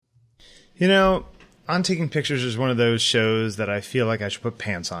You know, On Taking Pictures is one of those shows that I feel like I should put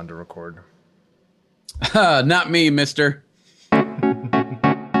pants on to record. Not me, mister.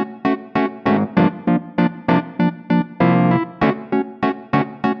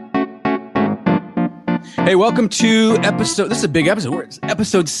 Hey, welcome to this is a big episode. It's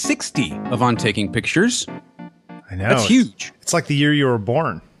episode 60 of On Taking Pictures. I know. That's huge. It's like the year you were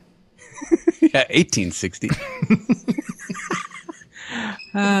born. Yeah, 1860.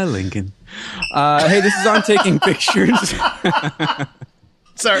 Lincoln. Hey, this is On Taking Pictures.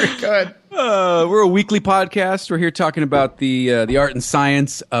 Sorry, go ahead. We're a weekly podcast. We're here talking about the art and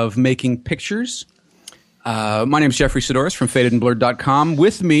science of making pictures. My name is Jeffrey Sidoris from FadedandBlurred.com.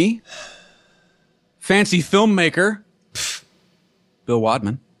 With me, fancy filmmaker, Bill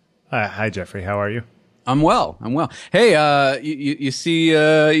Wadman. Hi, Jeffrey. How are you? I'm well. Hey, you see,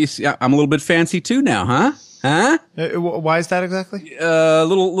 I'm a little bit fancy too now, huh? Huh? Why is that exactly?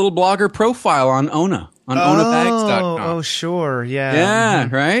 Little blogger profile on Ona, on onabags.com. Oh, sure. Yeah. Yeah,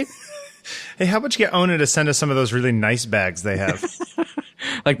 right? Hey, how about you get Ona to send us some of those really nice bags they have?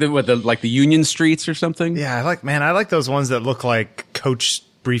 like the Union Streets or something? Yeah, I like those ones that look like Coach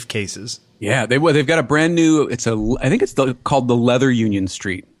briefcases. Yeah, they've got a brand new, I think it's called the Leather Union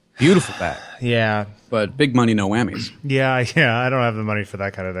Street. Beautiful bag. Yeah. But big money, no whammies. Yeah, I don't have the money for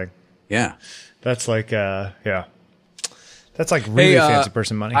that kind of thing. Yeah. That's like, That's like really fancy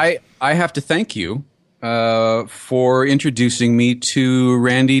person money. I have to thank you for introducing me to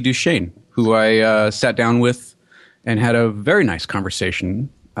Randy Duchesne, who I sat down with and had a very nice conversation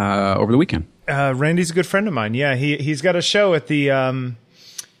over the weekend. Randy's a good friend of mine. Yeah, he's got a show at the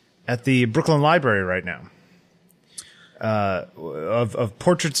Brooklyn Library right now. Of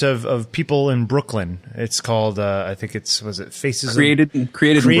portraits of people in Brooklyn. It's called I think Faces created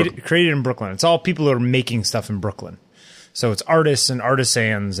in Brooklyn. It's all people who are making stuff in Brooklyn. So it's artists and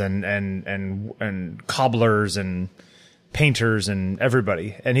artisans and cobblers and painters and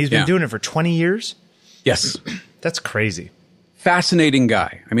everybody. And he's been doing it for 20 years. Yes. That's crazy. Fascinating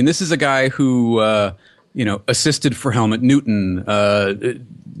guy. I mean, this is a guy who assisted for Helmut Newton,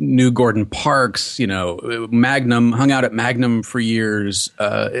 knew Gordon Parks, Magnum, hung out at Magnum for years.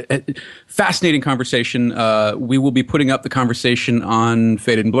 Fascinating conversation. We will be putting up the conversation on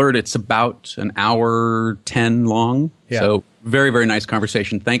Faded and Blurred. It's about an hour 10 long. Yeah. So very, very nice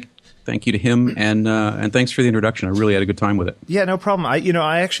conversation. Thank you to him, and thanks for the introduction. I really had a good time with it. Yeah, no problem.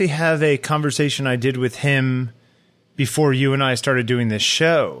 I actually have a conversation I did with him before you and I started doing this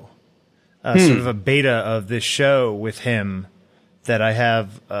show. Sort of a beta of this show with him that I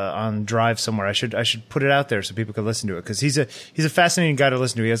have on Drive somewhere. I should put it out there so people can listen to it, because he's a fascinating guy to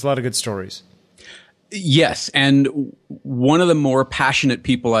listen to. He has a lot of good stories. Yes, and one of the more passionate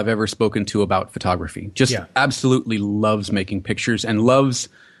people I've ever spoken to about photography. Just absolutely loves making pictures, and loves,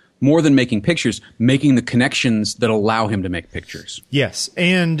 more than making pictures, making the connections that allow him to make pictures. Yes,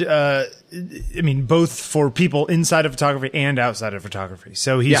 and both for people inside of photography and outside of photography.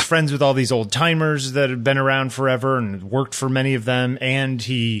 So he's friends with all these old timers that have been around forever and worked for many of them, and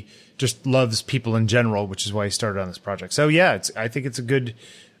he just loves people in general, which is why he started on this project. So yeah, I think it's a good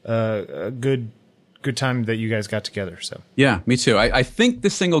time that you guys got together. So yeah, me too. I think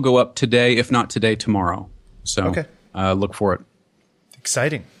this thing will go up today, if not today, tomorrow. So okay. Look for it.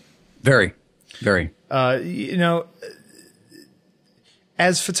 Exciting. Very, very.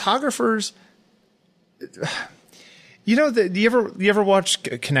 As photographers, do you ever watch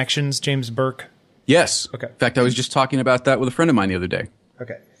Connections, James Burke? Yes. Okay. In fact, I was just talking about that with a friend of mine the other day.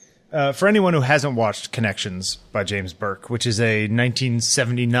 Okay. For anyone who hasn't watched Connections by James Burke, which is a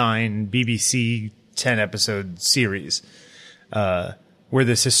 1979 BBC 10-episode series, where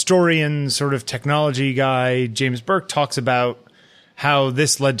this historian, sort of technology guy, James Burke, talks about how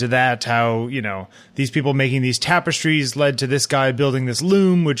this led to that, how, these people making these tapestries led to this guy building this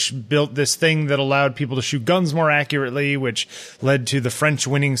loom, which built this thing that allowed people to shoot guns more accurately, which led to the French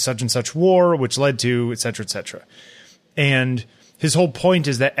winning such and such war, which led to et cetera, et cetera. And his whole point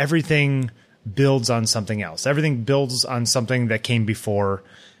is that everything builds on something else. Everything builds on something that came before,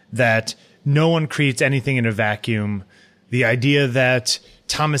 that no one creates anything in a vacuum. The idea that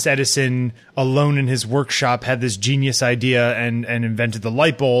Thomas Edison, alone in his workshop, had this genius idea and invented the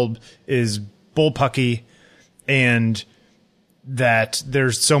light bulb is bullpucky, and that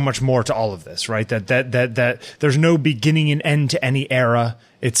there's so much more to all of this, right? That there's no beginning and end to any era.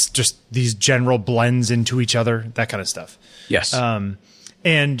 It's just these general blends into each other, that kind of stuff. Yes.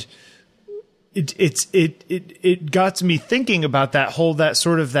 And it got me thinking about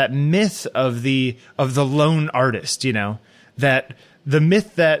that myth of the lone artist, that the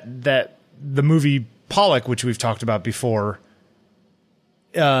myth that the movie Pollock, which we've talked about before,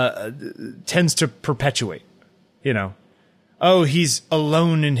 tends to perpetuate, you know. Oh, he's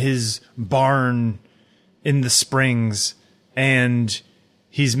alone in his barn in the springs and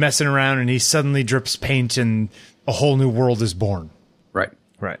he's messing around and he suddenly drips paint and a whole new world is born. Right.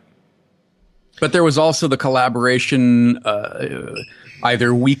 Right. But there was also the collaboration,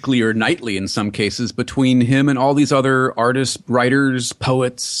 either weekly or nightly in some cases, between him and all these other artists, writers,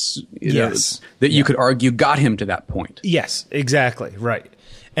 poets, Yes. that you could argue got him to that point. Yes, exactly. Right.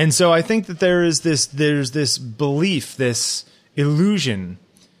 And so I think that there's this belief, this illusion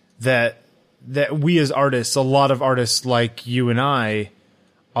that we as artists, a lot of artists like you and I,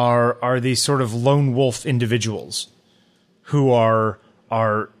 are these sort of lone wolf individuals who are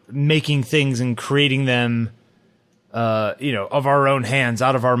making things and creating them, of our own hands,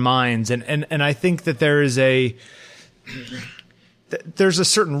 out of our minds. And I think that there's a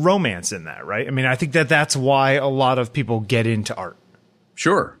certain romance in that, right? I mean, I think that's why a lot of people get into art.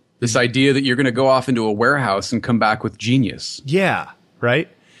 Sure. This idea that you're going to go off into a warehouse and come back with genius. Yeah. Right.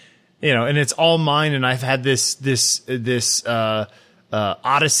 And it's all mine. And I've had this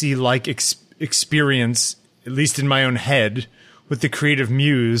Odyssey-like experience, at least in my own head, with the creative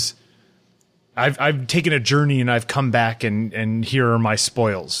muse. I've taken a journey and I've come back and here are my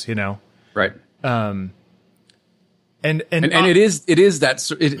spoils, Right. And it is that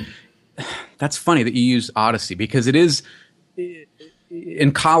that's funny that you use Odyssey, because it is,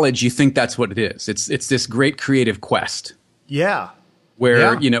 in college you think that's what it is. It's this great creative quest. Yeah.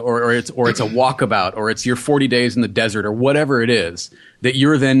 Where, or it's a walkabout, or it's your 40 days in the desert, or whatever it is, that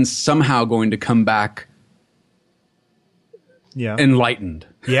you're then somehow going to come back enlightened.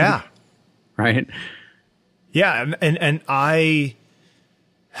 Yeah. Right? Yeah, and I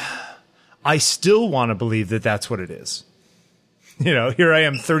still want to believe that that's what it is. Here I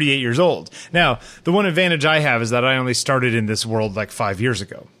am 38 years old. Now, the one advantage I have is that I only started in this world like 5 years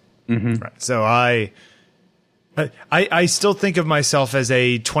ago. Mm-hmm. Right. So I still think of myself as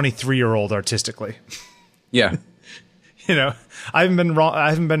a 23-year-old artistically. Yeah. I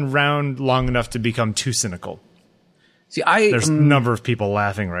haven't been around long enough to become too cynical. See, there's a number of people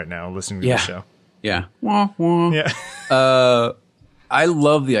laughing right now listening to the show. Yeah. Wah, wah. Yeah. I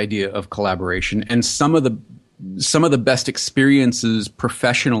love the idea of collaboration, and some of the best experiences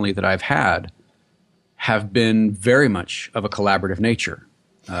professionally that I've had have been very much of a collaborative nature.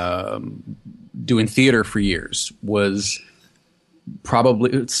 Doing theater for years was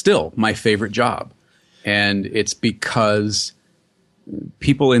probably still my favorite job. And it's because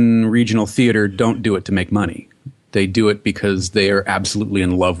people in regional theater don't do it to make money. They do it because they are absolutely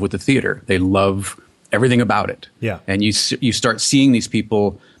in love with the theater. They love everything about it. Yeah. And you start seeing these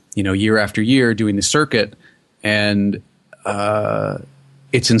people, year after year doing the circuit, and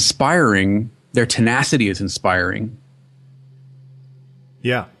it's inspiring. Their tenacity is inspiring.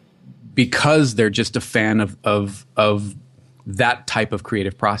 Yeah. Because they're just a fan of that type of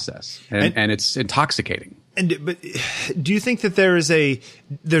creative process, and it's intoxicating. But do you think that there's a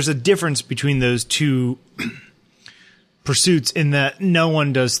difference between those two pursuits in that no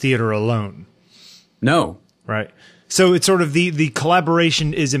one does theater alone? No. Right. So it's sort of the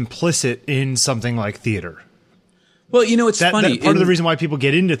collaboration is implicit in something like theater. Well, it's funny. Part of the reason why people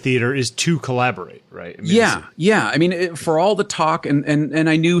get into theater is to collaborate, right? I mean, yeah. I mean, for all the talk, and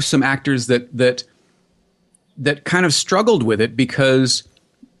I knew some actors that kind of struggled with it, because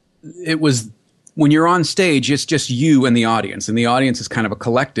it was, when you're on stage, it's just you and the audience is kind of a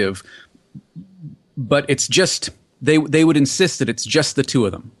collective, but it's just, they would insist that it's just the two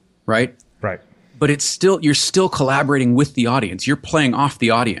of them, right? Right. But you're still collaborating with the audience. You're playing off the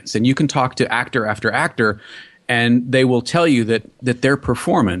audience, and you can talk to actor after actor, and they will tell you that their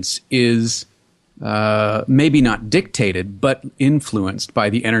performance is maybe not dictated, but influenced by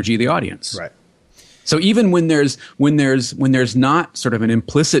the energy of the audience. Right. So even when there's not sort of an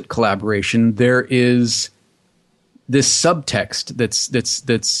implicit collaboration, there is this subtext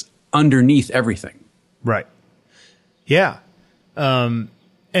that's underneath everything. Right. Yeah.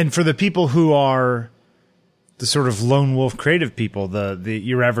 And for the people who are the sort of lone wolf creative people,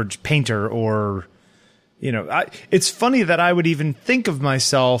 your average painter, or it's funny that I would even think of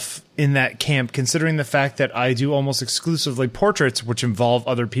myself in that camp, considering the fact that I do almost exclusively portraits, which involve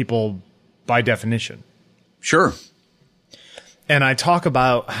other people by definition. Sure. And I talk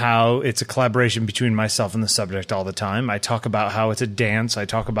about how it's a collaboration between myself and the subject all the time. I talk about how it's a dance. I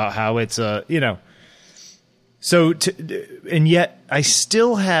talk about how it's So, and yet I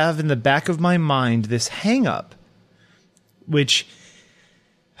still have in the back of my mind this hang up, which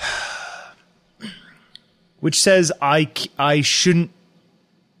says I shouldn't,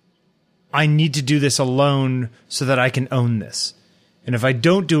 I need to do this alone so that I can own this. And if I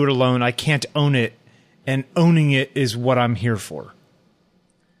don't do it alone, I can't own it. And owning it is what I'm here for.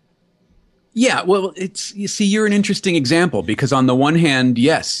 Yeah, well, you see, you're an interesting example because on the one hand,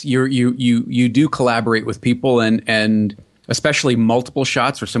 yes, you do collaborate with people and especially multiple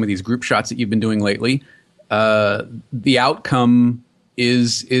shots or some of these group shots that you've been doing lately. The outcome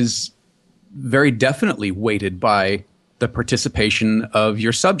is very definitely weighted by the participation of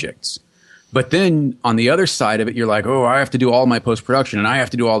your subjects. But then on the other side of it, you're like, oh, I have to do all my post-production and I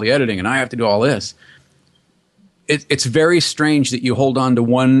have to do all the editing and I have to do all this. It's very strange that you hold on to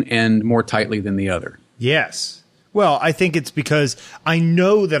one end more tightly than the other. Yes. Well, I think it's because I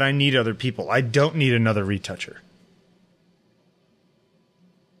know that I need other people. I don't need another retoucher.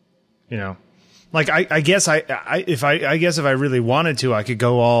 You know, like I guess if I really wanted to, I could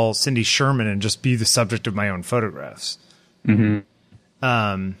go all Cindy Sherman and just be the subject of my own photographs. Mm-hmm.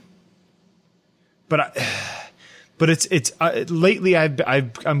 But it's lately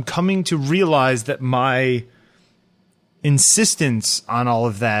I'm coming to realize that my insistence on all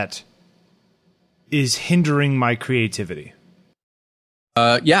of that is hindering my creativity.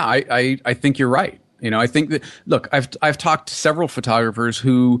 Yeah, I think you're right. You know, I think that, look, I've talked to several photographers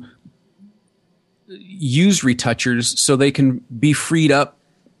who use retouchers so they can be freed up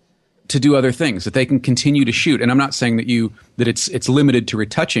to do other things, that they can continue to shoot. And I'm not saying that it's limited to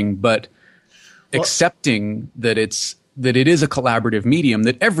retouching, but accepting that it is a collaborative medium,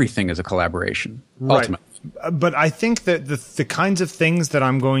 that everything is a collaboration, ultimately. But I think that the kinds of things that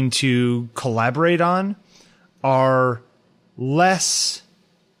I'm going to collaborate on are less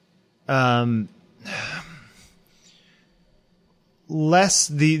the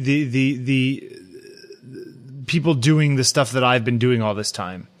people doing the stuff that I've been doing all this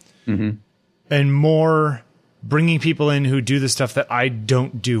time, mm-hmm. and more bringing people in who do the stuff that I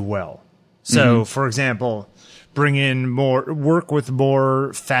don't do well. So, for example, work with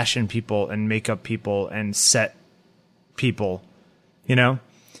more fashion people and makeup people and set people, you know?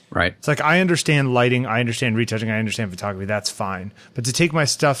 Right. It's like, I understand lighting, I understand retouching, I understand photography, that's fine. But to take my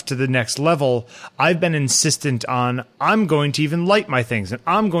stuff to the next level, I've been insistent on, I'm going to even light my things, and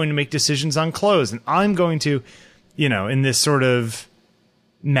I'm going to make decisions on clothes, and I'm going to, you know, in this sort of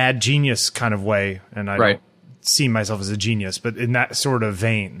mad genius kind of way, and I don't see myself as a genius, but in that sort of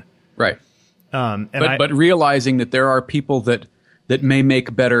vein. Right. But realizing that there are people that may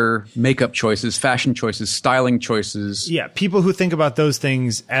make better makeup choices, fashion choices, styling choices. Yeah, people who think about those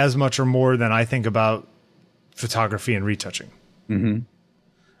things as much or more than I think about photography and retouching.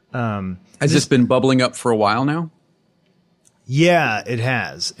 Mm-hmm. Has this been bubbling up for a while now? Yeah, it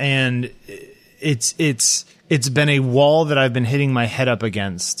has. And it's been a wall that I've been hitting my head up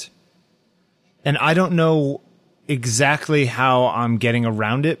against. And I don't know exactly how I'm getting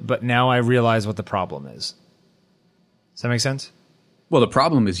around it, but now I realize what the problem is. Does that make sense? Well, the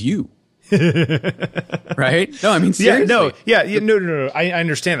problem is you. Right? No, I mean, seriously. No. I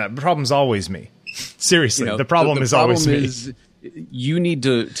understand that. The problem's always me. Seriously, you know, the problem is always me. You need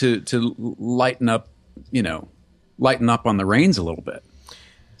to lighten up on the reins a little bit.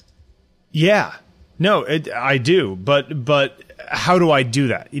 Yeah. No, I do. But how do I do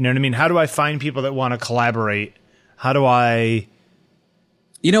that? You know what I mean? How do I find people that want to collaborate? How do I...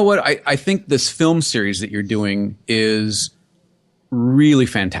 You know what? I think this film series that you're doing is really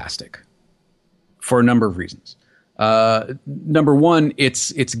fantastic for a number of reasons. Number one,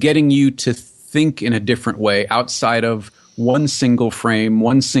 it's getting you to think in a different way outside of one single frame,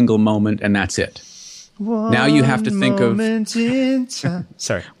 one single moment, and that's it. Now you have to think of...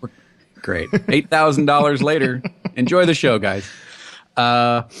 Sorry. Great. $8,000 later. Enjoy the show, guys.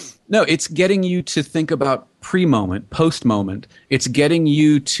 No, it's getting you to think about pre-moment, post-moment. It's getting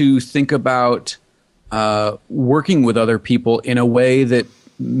you to think about working with other people in a way that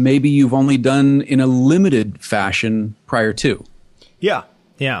maybe you've only done in a limited fashion prior to. Yeah.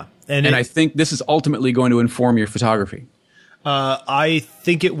 And I think this is ultimately going to inform your photography. I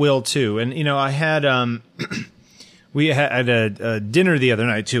think it will too. And, you know, I had... we had a dinner the other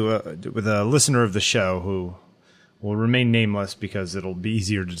night too with a listener of the show who will remain nameless because it'll be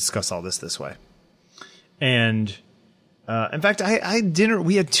easier to discuss all this way. And in fact, I had dinner.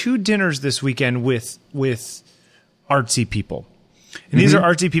 We had 2 dinners this weekend with artsy people, and these are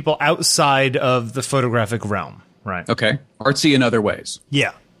artsy people outside of the photographic realm, right? Okay, artsy in other ways.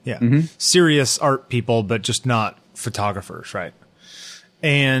 Yeah. Serious art people, but just not photographers, right?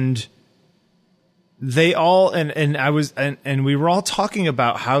 And they all and we were all talking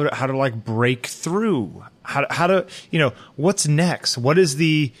about how to like break through, how to, you know, what's next? What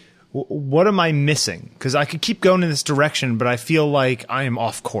am I missing? Because I could keep going in this direction, but I feel like I am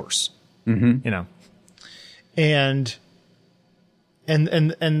off course, you know? And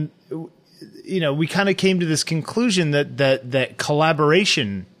and we kind of came to this conclusion that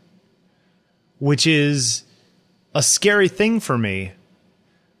collaboration, which is a scary thing for me,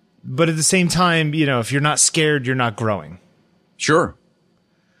 but at the same time, if you're not scared, you're not growing. Sure.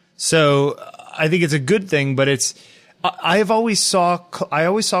 So I think it's a good thing, but I always saw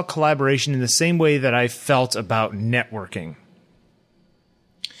collaboration in the same way that I felt about networking,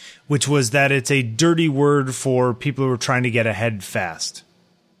 which was that it's a dirty word for people who are trying to get ahead fast.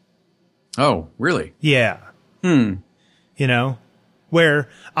 Oh, really? Yeah. Where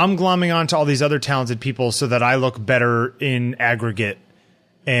I'm glomming onto all these other talented people so that I look better in aggregate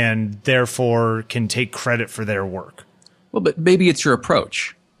and therefore can take credit for their work. Well, but maybe it's your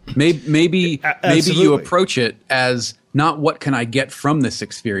approach. Maybe you approach it as not what can I get from this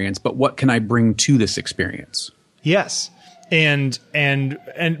experience, but what can I bring to this experience? Yes. But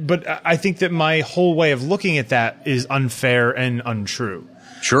I think that my whole way of looking at that is unfair and untrue.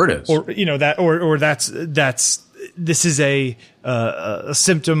 Sure it is. This is a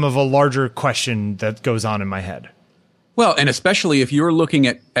symptom of a larger question that goes on in my head. Well, and especially if you're looking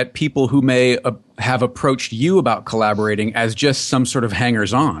at people who may have approached you about collaborating as just some sort of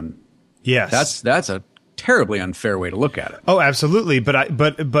hangers-on. Yes. That's a terribly unfair way to look at it. Oh, absolutely. But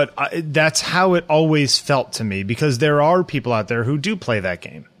that's how it always felt to me, because there are people out there who do play that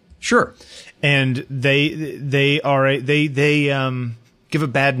game. Sure. And they give a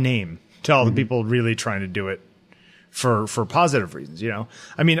bad name to all the people really trying to do it for positive reasons,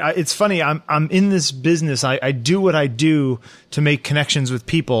 I mean, it's funny. I'm in this business. I do what I do to make connections with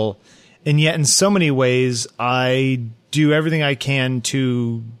people, and yet in so many ways I do everything I can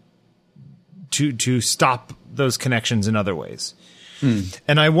to stop those connections in other ways.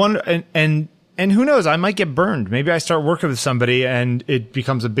 And I wonder, and who knows, I might get burned. Maybe I start working with somebody and it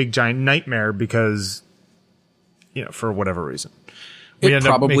becomes a big giant nightmare because, for whatever reason. It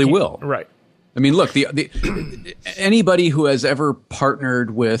probably will. Right. I mean, look, anybody who has ever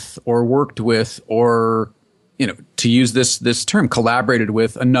partnered with or worked with or, to use this term, collaborated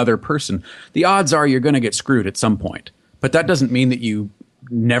with another person, the odds are you're going to get screwed at some point. But that doesn't mean that you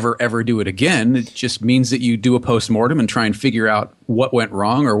never, ever do it again. It just means that you do a postmortem and try and figure out what went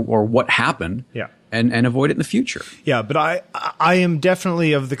wrong or what happened. Yeah. And avoid it in the future. Yeah, but I am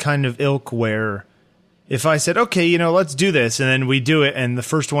definitely of the kind of ilk where if I said, okay, let's do this, and then we do it, and the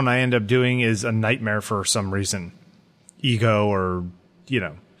first one I end up doing is a nightmare for some reason, ego or,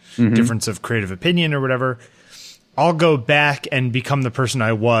 difference of creative opinion or whatever, I'll go back and become the person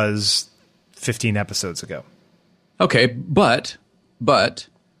I was 15 episodes ago. Okay, but I'll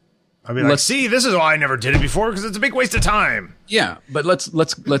be like, see, this is why I never did it before, because it's a big waste of time. Yeah, but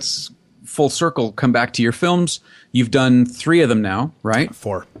let's full circle come back to your films. You've done 3 of them now, right?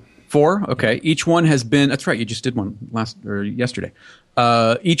 4. 4? Okay. Each one has been, that's right, you just did one yesterday.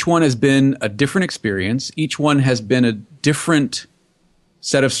 Each one has been a different experience. Each one has been a different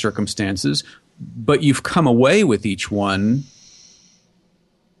set of circumstances, but you've come away with each one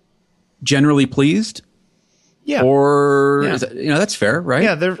generally pleased? Yeah. Or, is that, that's fair, right?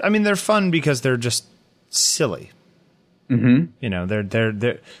 Yeah, they're fun because they're just silly. Mm-hmm.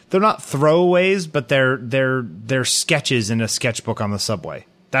 They're not throwaways, but they're sketches in a sketchbook on the subway.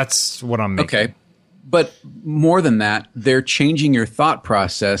 That's what I'm making. Okay. But more than that, they're changing your thought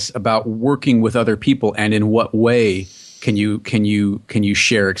process about working with other people, and in what way can you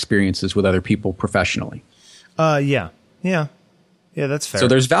share experiences with other people professionally? Yeah, that's fair. So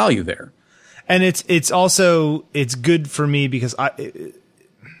there's value there. And it's also good for me because I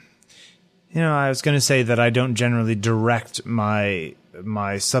was going to say that I don't generally direct my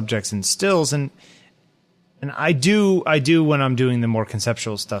subjects and stills, and I do when I'm doing the more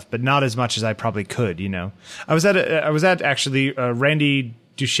conceptual stuff, but not as much as I probably could. I was at actually Randy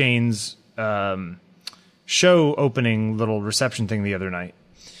Duchesne's show opening little reception thing the other night,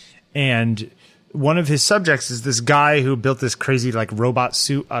 and one of his subjects is this guy who built this crazy like robot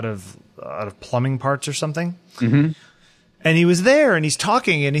suit out of plumbing parts or something. Mm-hmm. And he was there and he's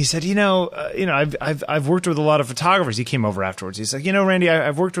talking and he said, I've worked with a lot of photographers. He came over afterwards. He's like, Randy,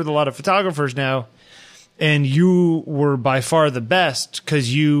 I've worked with a lot of photographers now, and you were by far the best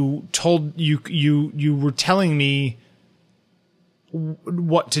because you were telling me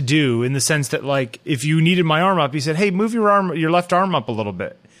what to do, in the sense that, like, if you needed my arm up, he said, hey, move your left arm up a little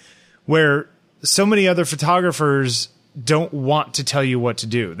bit, where so many other photographers don't want to tell you what to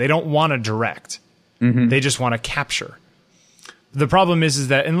do. They don't want to direct. Mm-hmm. They just want to capture. The problem is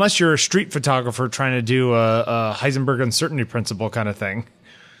that unless you're a street photographer trying to do a Heisenberg uncertainty principle kind of thing,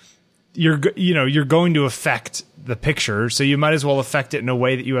 you're going to affect the picture. So you might as well affect it in a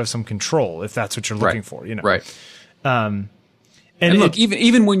way that you have some control, if that's what you're looking for. Right. And look,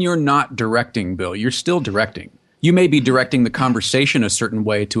 even when you're not directing, Bill, you're still directing. You may be directing the conversation a certain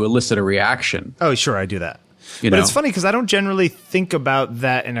way to elicit a reaction. Oh, sure, I do that. But it's funny because I don't generally think about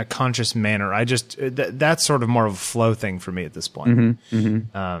that in a conscious manner. I just that's sort of more of a flow thing for me at this point.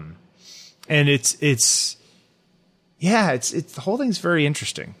 And it's the whole thing's very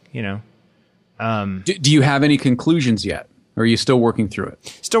interesting. You know. Do you have any conclusions yet, or are you still working through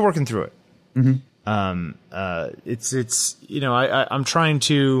it? Still working through it. It's you know, I'm trying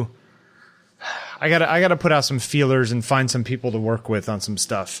to. I gotta put out some feelers and find some people to work with on some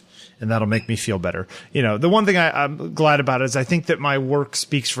stuff, and that'll make me feel better. You know, the one thing I'm glad about is I think that my work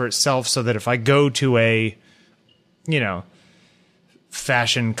speaks for itself, so that if I go to a, you know,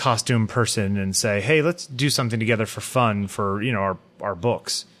 fashion costume person and say, hey, let's do something together for fun for, you know, our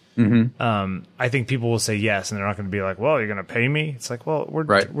books. I think people will say yes, and they're not going to be like, well, you're going to pay me. It's like, well,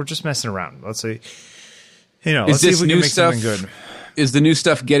 we're just messing around. Let's see, you know, let's see if we can make something good. Is the new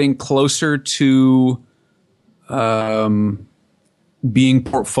stuff getting closer to being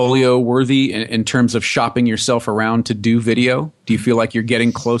portfolio worthy in terms of shopping yourself around to do video? Do you feel like you're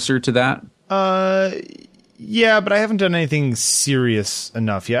getting closer to that? Yeah, but I haven't done anything serious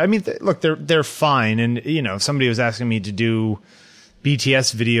enough yet. I mean, look, they're fine. And, you know, somebody was asking me to do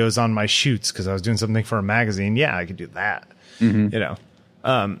BTS videos on my shoots because I was doing something for a magazine. Yeah, I could do that. You know,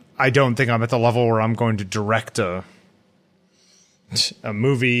 I don't think I'm at the level where I'm going to direct a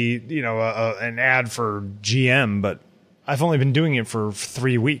movie, you know, an ad for GM, but I've only been doing it for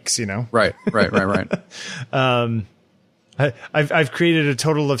 3 weeks, you know? Right. I've created a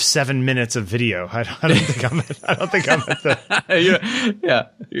total of 7 minutes of video. I don't think I'm at the.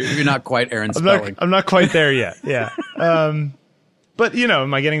 You're not quite Aaron Spelling. I'm not quite there yet. Yeah. But you know,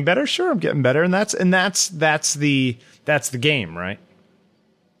 am I getting better? Sure, I'm getting better, and that's the game, right?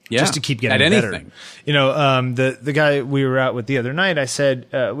 Yeah. Just to keep getting at better. Anything. You know, the guy we were out with the other night, I said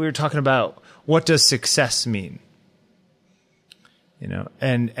we were talking about what does success mean. You know,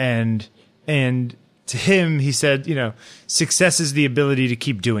 and to him, he said, you know, success is the ability to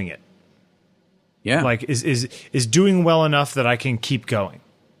keep doing it. Yeah. Like is doing well enough that I can keep going.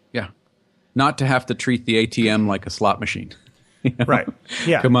 Yeah. Not to have to treat the ATM like a slot machine. You know? Right.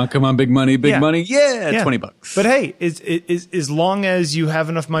 Yeah. Come on, big money. Yeah, $20. But hey, as long as you have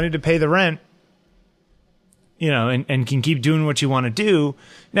enough money to pay the rent, you know, and can keep doing what you want to do.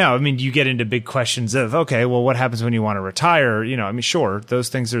 Now, I mean, you get into big questions of, okay, well, what happens when you want to retire? You know, I mean, sure, those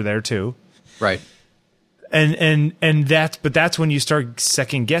things are there too. Right. And that's when you start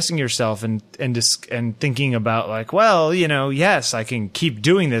second guessing yourself and thinking about like, well, you know, yes, I can keep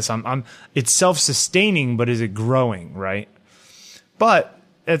doing this. It's self-sustaining, but is it growing? Right. But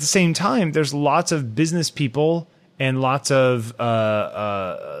at the same time, there's lots of business people and lots of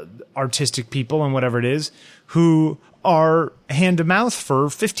artistic people and whatever it is who are hand to mouth for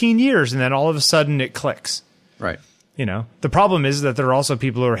 15 years. And then all of a sudden it clicks. Right. You know, the problem is that there are also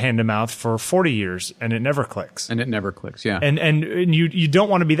people who are hand to mouth for 40 years and it never clicks. Yeah. And you don't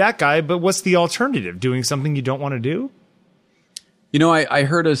want to be that guy. But what's the alternative? Doing something you don't want to do? You know, I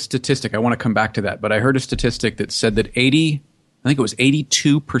heard a statistic. I want to come back to that. But I heard a statistic that said that 82%,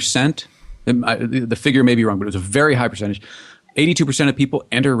 the figure may be wrong, but it was a very high percentage. 82% of people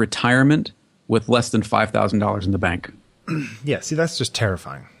enter retirement with less than $5,000 in the bank. Yeah, see, that's just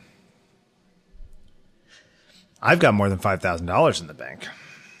terrifying. I've got more than $5,000 in the bank.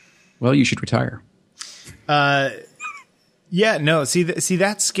 Well, you should retire. Yeah, no, see,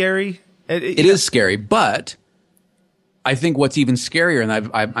 that's scary. It is scary, but I think what's even scarier, and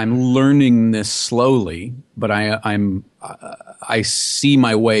I'm learning this slowly, but I see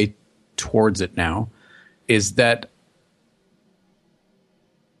my way towards it now, is that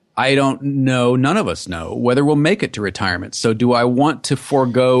I don't know, none of us know whether we'll make it to retirement. So do I want to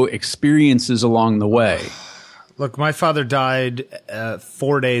forego experiences along the way? Look, my father died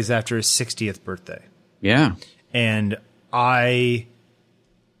 4 days after his 60th birthday. Yeah. And I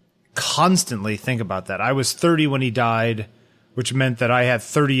constantly think about that. I was 30 when he died, which meant that I had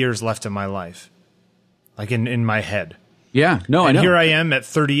 30 years left in my life, like in my head. Yeah, no, and I know. Here I am at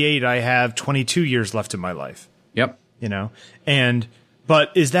 38. I have 22 years left in my life. Yep. You know,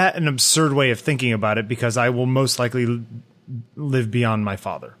 but is that an absurd way of thinking about it? Because I will most likely live beyond my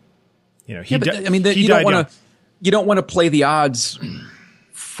father. You know, you don't want to play the odds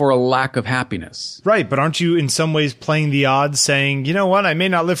for a lack of happiness. Right, but aren't you in some ways playing the odds saying, you know what, I may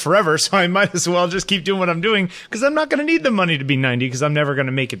not live forever, so I might as well just keep doing what I'm doing because I'm not going to need the money to be 90 because I'm never going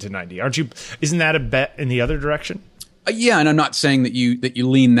to make it to 90. Aren't you? Isn't that a bet in the other direction? Yeah, and I'm not saying that you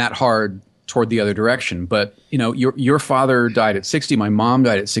lean that hard toward the other direction, but you know, your father died at 60, my mom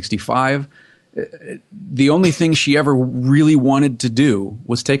died at 65, the only thing she ever really wanted to do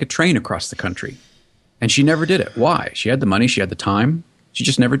was take a train across the country. And she never did it. Why? She had the money. She had the time. She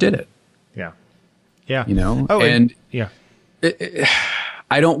just never did it. Yeah. Yeah. You know? Oh, and yeah.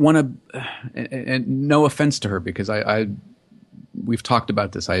 I don't want to, and no offense to her, because we've talked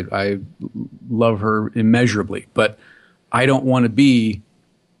about this. I love her immeasurably, but I don't want to be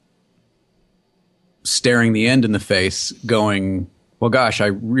staring the end in the face going, well, gosh, I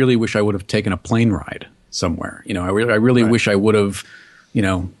really wish I would have taken a plane ride somewhere. You know, I really wish I would have, you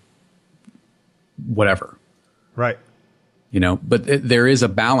know, whatever. Right. You know, but there is a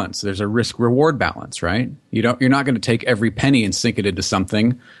balance. There's a risk reward balance, right? You're not going to take every penny and sink it into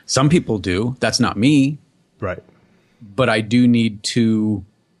something. Some people do. That's not me. Right. But I do need to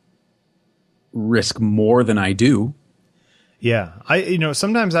risk more than I do. Yeah.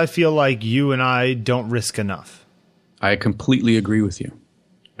 Sometimes I feel like you and I don't risk enough. I completely agree with you.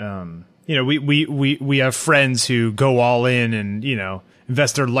 We have friends who go all in and,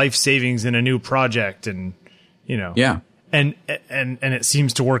 invest their life savings in a new project and, Yeah. And it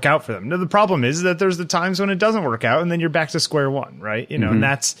seems to work out for them. Now, the problem is that there's the times when it doesn't work out, and then you're back to square one, right? And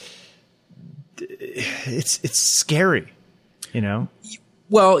it's scary,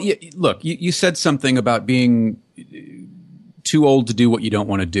 Well, look, you said something about being too old to do what you don't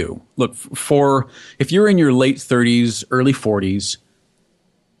want to do. Look, if you're in your late 30s, early 40s,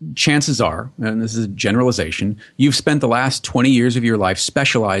 chances are, and this is a generalization, you've spent the last 20 years of your life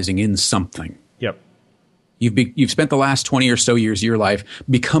specializing in something. Yep. You've spent the last 20 or so years of your life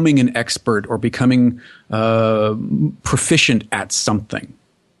becoming an expert or becoming proficient at something.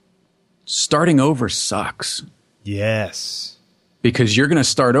 Starting over sucks. Yes. Because you're going to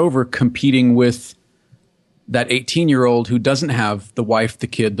start over competing with that 18-year-old who doesn't have the wife, the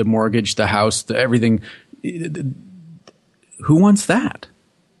kid, the mortgage, the house, the everything. Who wants that?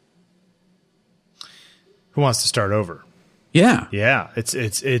 Who wants to start over? Yeah. Yeah.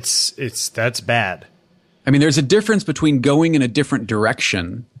 It's that's bad. I mean, there's a difference between going in a different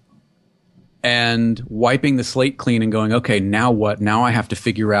direction and wiping the slate clean and going, okay, now what? Now I have to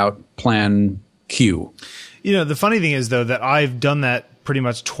figure out plan Q. The funny thing is, though, that I've done that pretty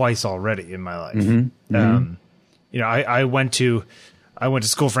much twice already in my life. Mm-hmm. Mm-hmm. I went to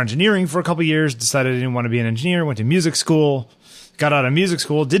school for engineering for a couple of years, decided I didn't want to be an engineer, went to music school, got out of music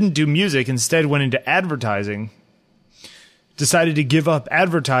school, didn't do music, instead went into advertising, decided to give up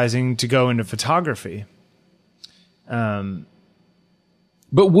advertising to go into photography.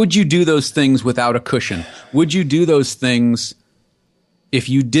 But would you do those things without a cushion? Would you do those things if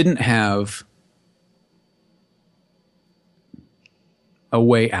you didn't have a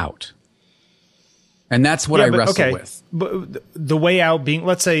way out? And that's what I wrestle with. But the way out being,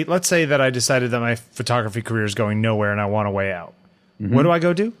 let's say that I decided that my photography career is going nowhere and I want a way out. Mm-hmm. What do I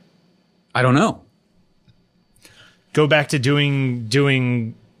go do? I don't know. Go back to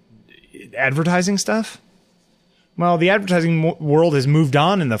doing advertising stuff? Well, the advertising world has moved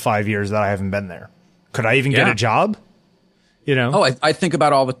on in the 5 years that I haven't been there. Could I even get a job? Oh, I think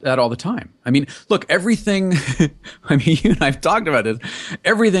about that all the time. I mean, look, everything, I mean, you and I've talked about this.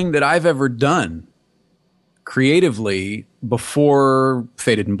 Everything that I've ever done creatively before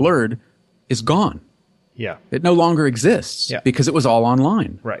Faded and Blurred is gone. Yeah. It no longer exists because it was all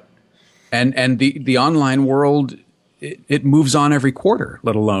online. Right. And the online world, it moves on every quarter,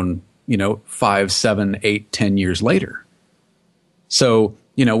 let alone, 5, 7, 8, 10 years later. So,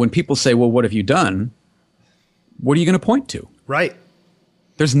 when people say, well, what have you done? What are you going to point to? Right.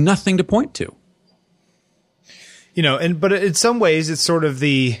 There's nothing to point to. But in some ways it's sort of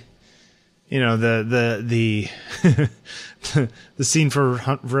the the scene for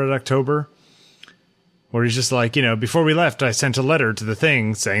Hunt for Red October, where he's just like, before we left, I sent a letter to the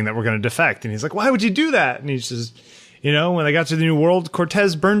thing saying that we're going to defect. And he's like, why would you do that? And he's just, when they got to the New World,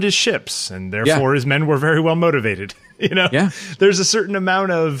 Cortez burned his ships, and therefore his men were very well motivated. There's a certain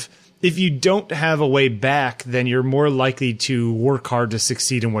amount of, if you don't have a way back, then you're more likely to work hard to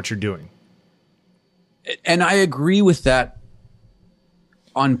succeed in what you're doing. And I agree with that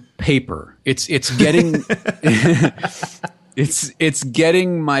on paper. It's getting it's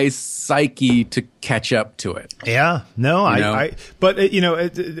getting my psyche to catch up to it. Yeah, no, but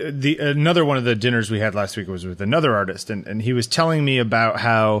another one of the dinners we had last week was with another artist, and he was telling me about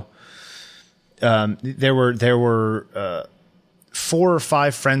how there were 4 or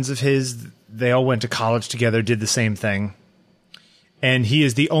 5 friends of his. They all went to college together, did the same thing, and he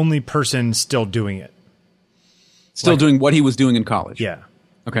is the only person still doing it. Still doing what he was doing in college. Yeah.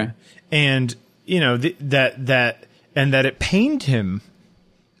 Okay. And that it pained him,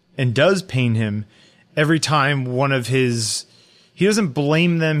 and does pain him every time one of his he doesn't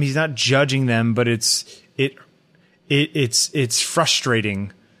blame them. He's not judging them, but it's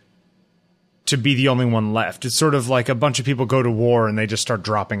frustrating to be the only one left. It's sort of like a bunch of people go to war and they just start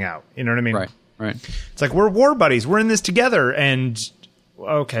dropping out. You know what I mean? Right. It's like, we're war buddies. We're in this together. And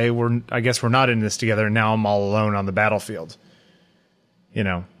okay, I guess we're not in this together. And now I'm all alone on the battlefield. You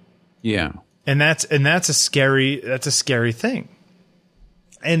know? Yeah. And that's a scary thing.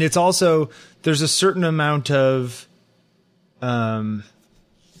 And it's also, there's a certain amount of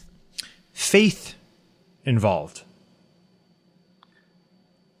faith involved.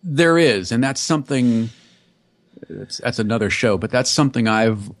 There is, and that's something, that's another show, but that's something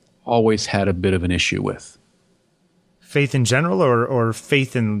I've always had a bit of an issue with. Faith in general, or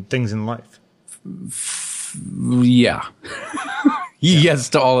faith in things in life? Yeah. Yes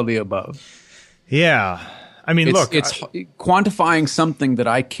to all of the above. Yeah. I mean, it's quantifying something that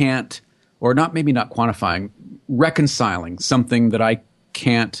I can't, or maybe not quantifying, reconciling something that I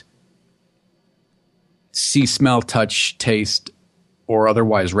can't see, smell, touch, taste, or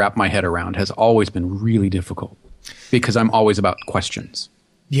otherwise wrap my head around has always been really difficult because I'm always about questions.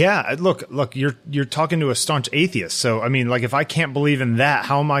 Yeah, look, you're talking to a staunch atheist. So, I mean, like, if I can't believe in that,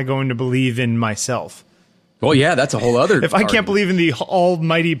 how am I going to believe in myself? Well, yeah, that's a whole other If I can't believe in the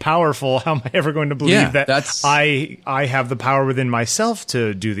almighty powerful, how am I ever going to believe that I have the power within myself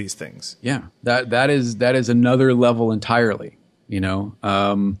to do these things? Yeah, that is another level entirely, you know.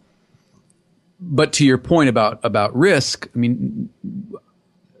 But to your point about risk, I mean,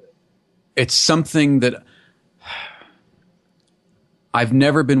 it's something that I've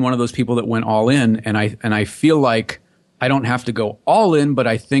never been one of those people that went all in, and I feel like I don't have to go all in, but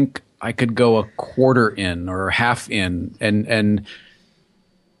I think I could go a quarter in or half in, and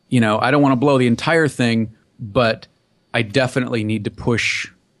you know, I don't want to blow the entire thing, but I definitely need to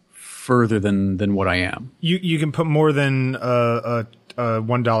push further than what I am. You can put more than a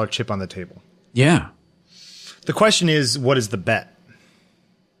 $1 chip on the table. Yeah. The question is, what is the bet?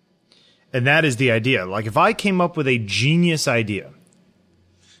 And that is the idea. Like, if I came up with a genius idea,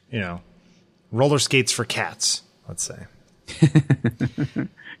 you know, roller skates for cats, let's say.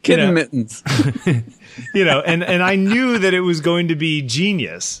 Kitten mittens. You know, and I knew that it was going to be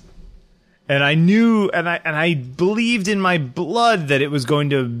genius. And I knew, and I believed in my blood that it was going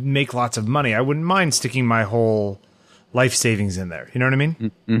to make lots of money. I wouldn't mind sticking my whole life savings in there. You know what I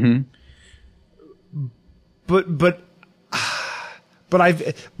mean? Mm-hmm. But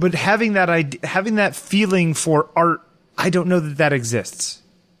having that feeling for art, I don't know that exists.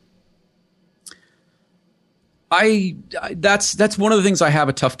 That's one of the things I have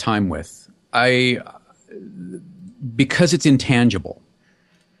a tough time with. Because it's intangible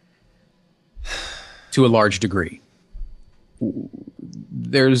to a large degree.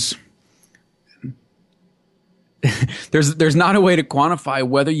 There's not a way to quantify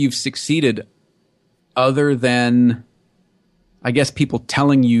whether you've succeeded other than, I guess, people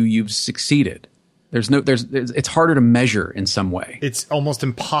telling you you've succeeded. It's harder to measure in some way. It's almost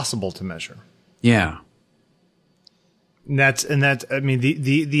impossible to measure. Yeah. And that's I mean,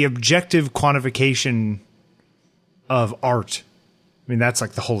 the objective quantification of art, I mean, that's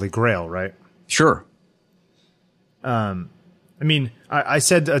like the holy grail, right? Sure. I mean, I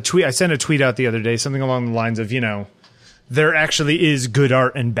sent a tweet out the other day, something along the lines of, you know, there actually is good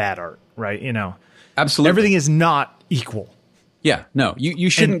art and bad art, right? You know, absolutely. Everything is not equal. Yeah, no, you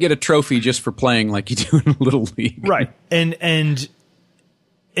shouldn't get a trophy just for playing like you do in Little League. Right.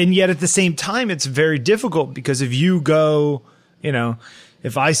 And yet at the same time, it's very difficult because if you go, you know,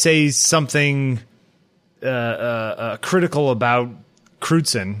 if I say something critical about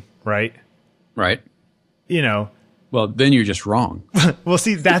Crutzen, right? Right. You know. Well, then you're just wrong. Well,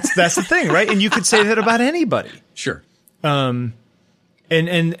 see, that's the thing, right? And you could say that about anybody. Sure. And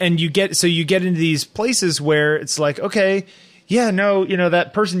you get into these places where it's like, okay, yeah, no, you know,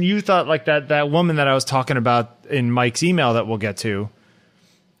 that person you thought, like that woman that I was talking about in Mike's email that we'll get to,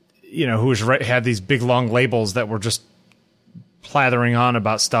 you know, who had these big long labels that were just plathering on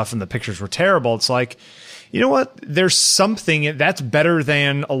about stuff and the pictures were terrible. It's like, you know what? There's something that's better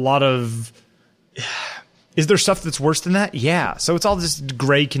than a lot of. Is there stuff that's worse than that? Yeah. So it's all this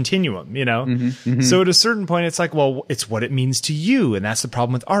gray continuum, you know? Mm-hmm, mm-hmm. So at a certain point, it's like, well, it's what it means to you. And that's the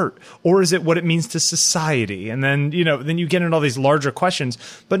problem with art. Or is it what it means to society? And then, you know, then you get into all these larger questions,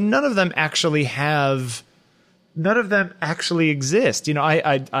 but none of them actually exist. You know,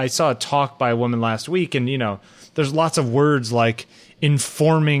 I saw a talk by a woman last week, and, you know, there's lots of words like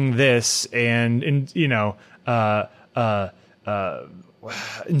informing this and you know,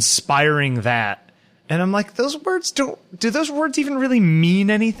 inspiring that. And I'm like, do those words even really mean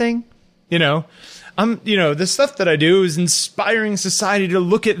anything? The stuff that I do is inspiring society to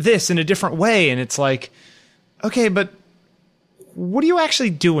look at this in a different way. And it's like, okay, but what are you actually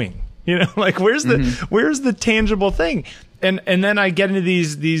doing? Where's the tangible thing? And then I get into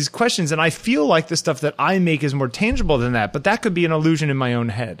these questions, and I feel like the stuff that I make is more tangible than that, but that could be an illusion in my own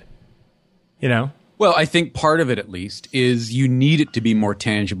head. Well, I think part of it, at least, is you need it to be more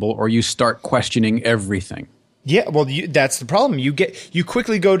tangible, or you start questioning everything. Yeah, well, that's the problem. You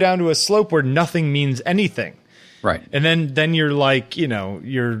quickly go down to a slope where nothing means anything, right? And then you're like,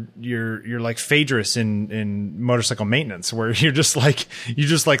 you're like Phaedrus in Motorcycle Maintenance, where you just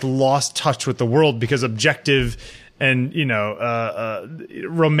lost touch with the world because objective and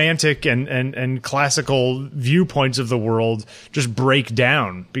romantic and classical viewpoints of the world just break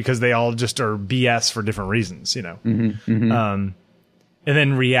down because they all just are BS for different reasons. And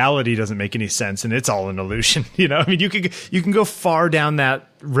then reality doesn't make any sense, and it's all an illusion. You can go far down that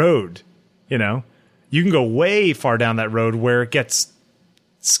road. You can go way far down that road where it gets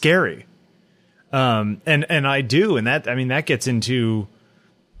scary. And I do, and that gets into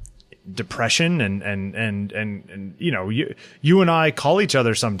depression and you and I call each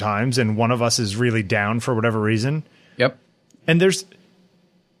other sometimes, and one of us is really down for whatever reason. Yep. And there's,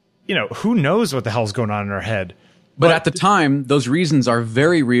 who knows what the hell's going on in our head. But at the time, those reasons are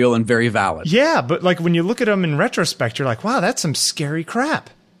very real and very valid. Yeah, but like when you look at them in retrospect, you're like, wow, that's some scary crap.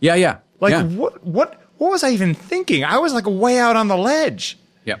 Yeah. What was I even thinking? I was like way out on the ledge.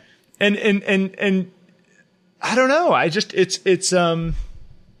 Yeah. And I don't know.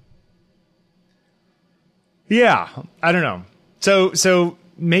 Yeah, I don't know. So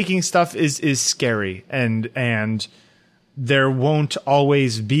making stuff is scary, and there won't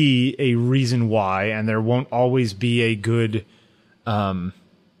always be a reason why, and there won't always be a good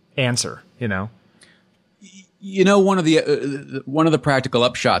answer. One of the practical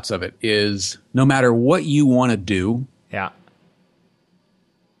upshots of it is no matter what you want to do,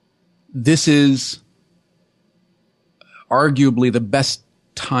 this is arguably the best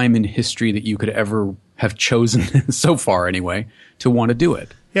time in history that you could ever have chosen so far anyway to want to do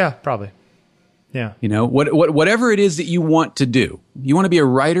it. Yeah, probably. Yeah. Whatever it is that you want to do. You want to be a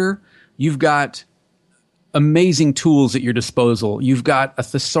writer, you've got amazing tools at your disposal. You've got a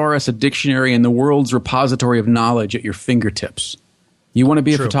thesaurus, a dictionary, and the world's repository of knowledge at your fingertips. You want to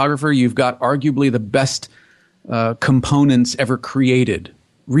be a photographer, you've got arguably the best components ever created.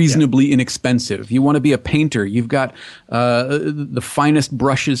 Reasonably inexpensive. You want to be a painter, you've got the finest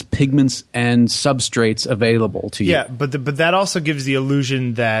brushes, pigments, and substrates available to you. Yeah, but that also gives the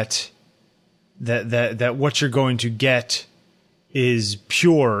illusion that what you're going to get is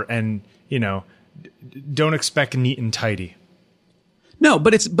pure, and don't expect neat and tidy. No,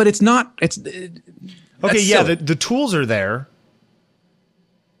 but it's not. It's okay. Yeah, the tools are there.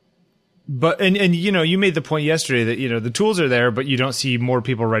 But and you made the point yesterday that the tools are there, but you don't see more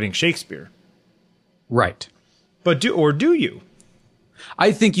people writing Shakespeare, right? But do you?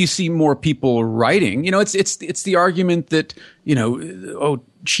 I think you see more people writing. It's the argument that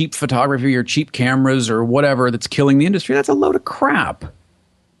cheap photography or cheap cameras or whatever that's killing the industry. That's a load of crap.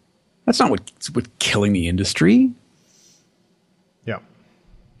 That's not what's killing the industry. Yeah.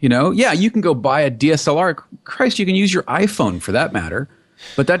 You can go buy a DSLR. Christ, you can use your iPhone for that matter.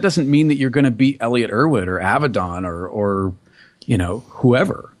 But that doesn't mean that you're going to beat Elliot Erwitt or Avedon or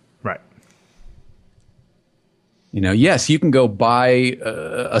whoever. Right. Yes, you can go buy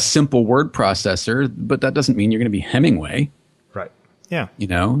a simple word processor, but that doesn't mean you're going to be Hemingway. Right. Yeah.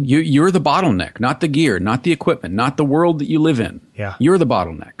 You're the bottleneck, not the gear, not the equipment, not the world that you live in. Yeah. You're the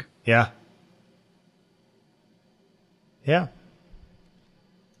bottleneck. Yeah. Yeah.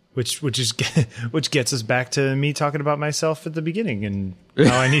 Which gets us back to me talking about myself at the beginning and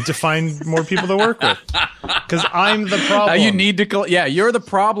how I need to find more people to work with, because I'm the problem. You need to, you're the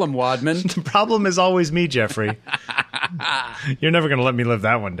problem, Wadman. The problem is always me, Jeffrey. You're never going to let me live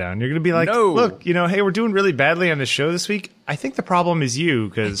that one down. You're going to be like, no. Look, hey, we're doing really badly on the show this week. I think the problem is you,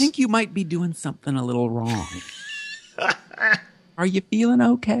 because I think you might be doing something a little wrong. Are you feeling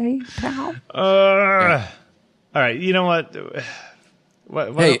okay, pal? All right. You know what?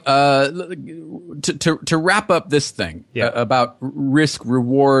 Hey, to wrap up this thing about risk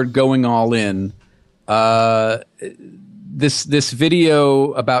reward going all in, this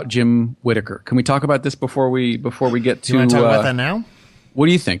video about Jim Whittaker. Can we talk about this before we get to? You want to talk about that now? What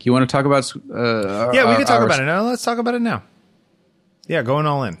do you think? You want to talk about? We can talk about it now. Let's talk about it now. Yeah, going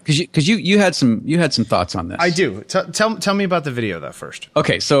all in. Because you had some thoughts on this. I do. Tell me about the video though first.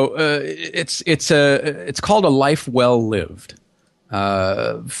 Okay, so it's called A Life Well Lived.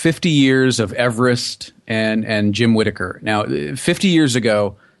 50 years of Everest and Jim Whittaker. Now, 50 years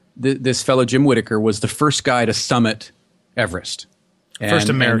ago, this fellow Jim Whittaker was the first guy to summit Everest. First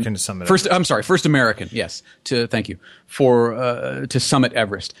American to summit Everest. First American, yes. Thank you for to summit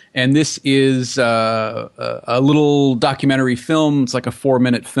Everest. And this is a little documentary film. It's like a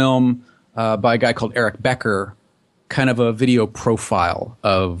 4-minute film by a guy called Eric Becker, kind of a video profile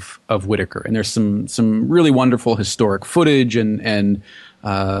of Whittaker. And there's some really wonderful historic footage and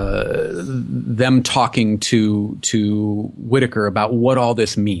them talking to Whittaker about what all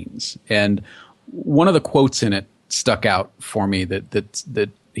this means. And one of the quotes in it stuck out for me that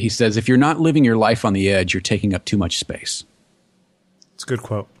he says, if you're not living your life on the edge, you're taking up too much space. It's a good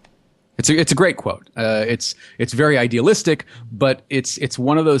quote. It's a great quote. It's very idealistic, but it's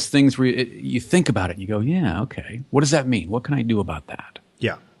one of those things where you think about it, you go, yeah, okay, what does that mean? What can I do about that?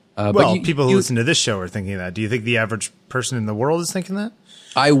 Yeah. People who listen to this show are thinking that. Do you think the average person in the world is thinking that?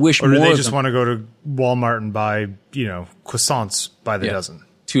 I wish more. Or do they just want to go to Walmart and buy, croissants by the dozen?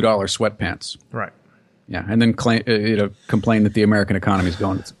 $2 sweatpants. Right. Yeah, and then complain that the American economy is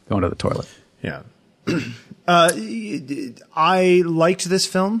going to the toilet. Yeah. I liked this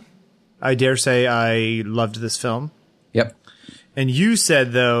film. I dare say I loved this film. Yep. And you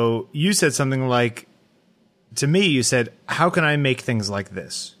said something like, to me, you said, how can I make things like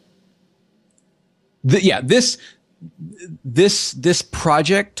this? This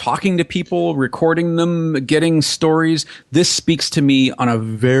project, talking to people, recording them, getting stories, this speaks to me on a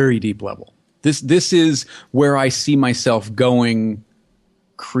very deep level. This is where I see myself going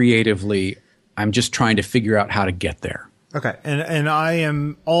creatively. I'm just trying to figure out how to get there. Okay. And I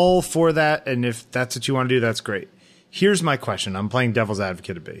am all for that. And if that's what you want to do, that's great. Here's my question. I'm playing devil's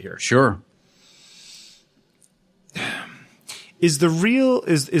advocate a bit here. Sure. Is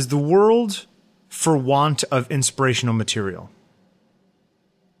the world for want of inspirational material?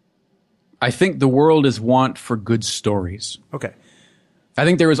 I think the world is want for good stories. Okay. I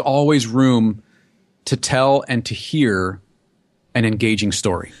think there is always room to tell and to hear an engaging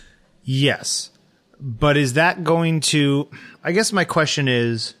story. Yes. But is that going to, I guess my question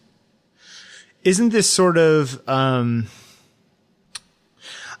is, isn't this sort of, I'm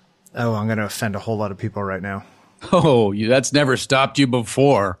going to offend a whole lot of people right now. Oh, that's never stopped you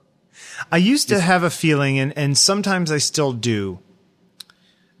before. I used to have a feeling, and sometimes I still do,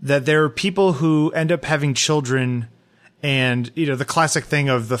 that there are people who end up having children and, the classic thing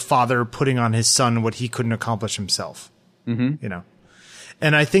of the father putting on his son what he couldn't accomplish himself,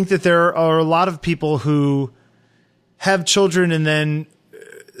 And I think that there are a lot of people who have children and then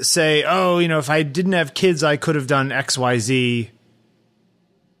say, oh, if I didn't have kids, I could have done X, Y, Z.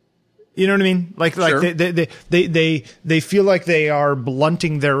 You know what I mean? Like sure. they feel like they are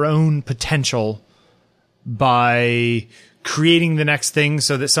blunting their own potential by creating the next thing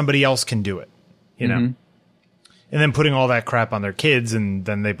so that somebody else can do it, and then putting all that crap on their kids, and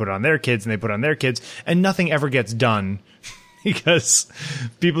then they put it on their kids, and they put it on their kids, and nothing ever gets done because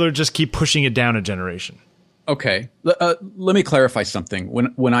people are just keep pushing it down a generation. Okay. Let me clarify something.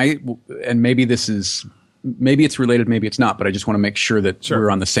 When I, and maybe it's related, maybe it's not, but I just want to make sure that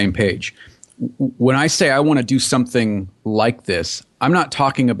we're on the same page. When I say I want to do something like this, I'm not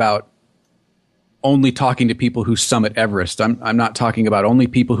talking about only talking to people who summit Everest. I'm not talking about only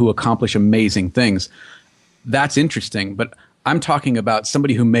people who accomplish amazing things. That's interesting, but I'm talking about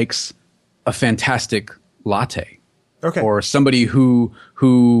somebody who makes a fantastic latte. Okay. Or somebody who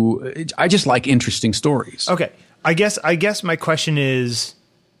I just like interesting stories. Okay. I guess my question is,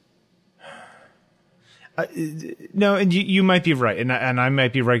 no, and you might be right, and I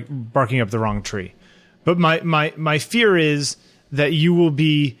might be right, barking up the wrong tree. But my fear is that you will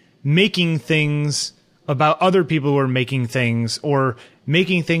be making things about other people who are making things, or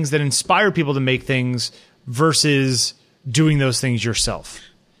making things that inspire people to make things versus doing those things yourself.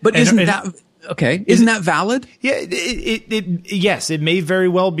 But isn't that okay? Isn't that valid? Yeah, yes, it may very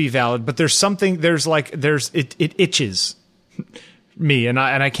well be valid, but there's something, it itches me, and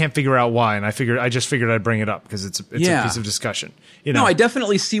I can't figure out why, and I just figured I'd bring it up because it's a piece of discussion. No, I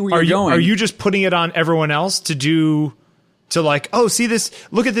definitely see where you're going. Are you just putting it on everyone else to oh, see this,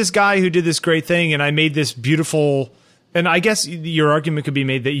 look at this guy who did this great thing, and I made this beautiful, and I guess your argument could be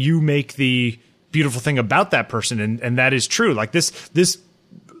made that you make the beautiful thing about that person, and that is true. Like this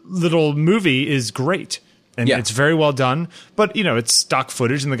little movie is great, and it's very well done, but it's stock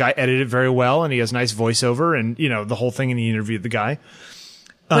footage, and the guy edited it very well, and he has nice voiceover, and the whole thing, and he interviewed the guy.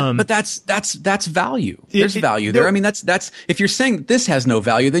 But that's value. There's value there. I mean, that's if you're saying that this has no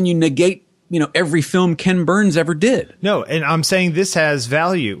value, then you negate every film Ken Burns ever did. No, and I'm saying this has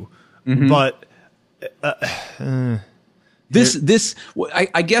value, but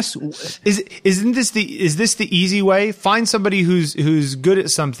I guess is this the easy way? Find somebody who's good at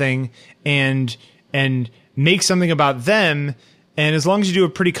something and make something about them. And as long as you do a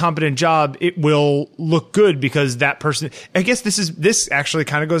pretty competent job, it will look good because that person. I guess this actually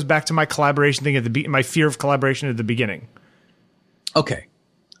kind of goes back to my collaboration thing my fear of collaboration at the beginning. Okay.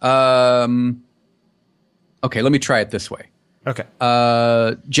 Okay. Let me try it this way. Okay.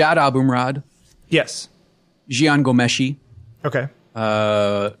 Jad Abumrad. Yes. Jian Ghomeshi. Okay.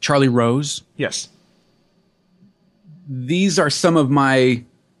 Charlie Rose. Yes. These are some of my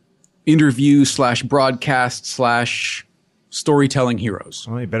interview / broadcast / storytelling heroes.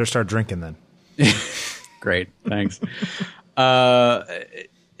 Well, you better start drinking then. Great, thanks.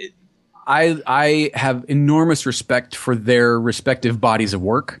 I have enormous respect for their respective bodies of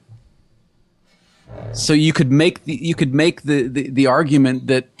work. So you could make the argument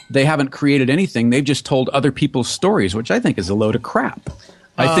that they haven't created anything; they've just told other people's stories, which I think is a load of crap.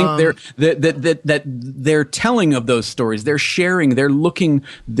 I think they're telling of those stories, they're sharing, they're looking,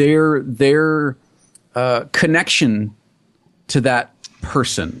 their connection to that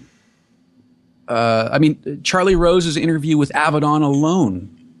person. I mean, Charlie Rose's interview with Avedon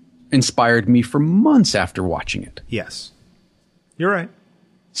alone inspired me for months after watching it. Yes, you're right.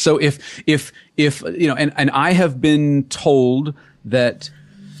 So if you know, and I have been told that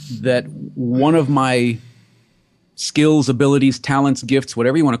one of my skills, abilities, talents, gifts,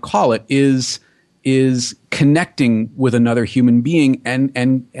 whatever you want to call it, is connecting with another human being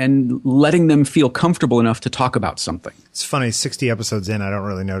and letting them feel comfortable enough to talk about something. It's funny, 60 episodes in, I don't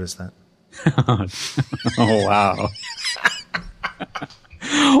really notice that. Oh, wow.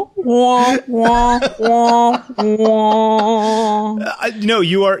 Wah, wah, wah, wah. No,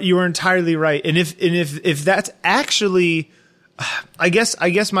 you are entirely right. And if that's actually, I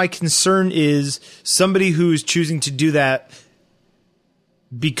guess my concern is somebody who's choosing to do that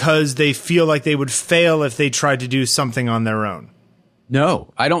because they feel like they would fail if they tried to do something on their own.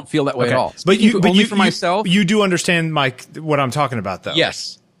 No, I don't feel that way at all. But you for myself. You do understand what I'm talking about, though.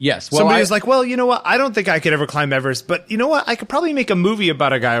 Yes. Well, somebody was like, well, you know what? I don't think I could ever climb Everest, but you know what? I could probably make a movie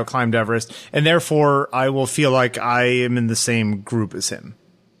about a guy who climbed Everest, and therefore I will feel like I am in the same group as him.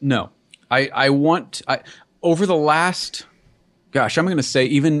 No, I over the last, gosh, I'm going to say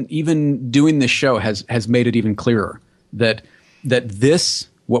even doing this show has made it even clearer that this,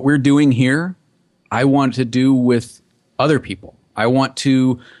 what we're doing here, I want to do with other people. I want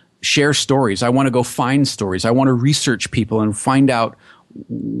to share stories. I want to go find stories. I want to research people and find out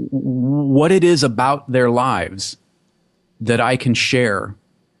what it is about their lives that I can share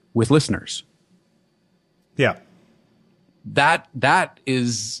with listeners. Yeah. That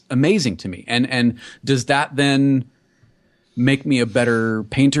is amazing to me. And does that then make me a better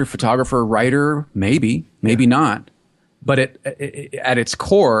painter, photographer, writer? Maybe not. But at its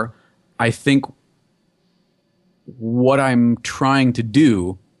core, I think what I'm trying to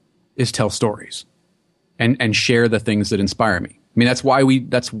do is tell stories and share the things that inspire me. I mean, that's why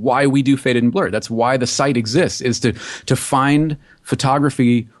we do Faded and Blurred. That's why the site exists, is to find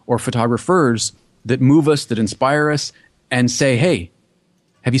photography or photographers that move us, that inspire us, and say, hey,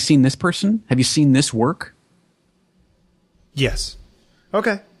 have you seen this person? Have you seen this work? Yes.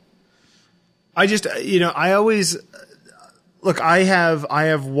 Okay. I just, I always look, I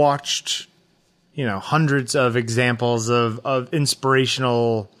have watched, hundreds of examples of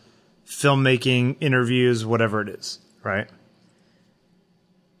inspirational filmmaking, interviews, whatever it is, right?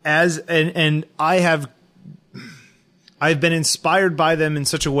 I've been inspired by them in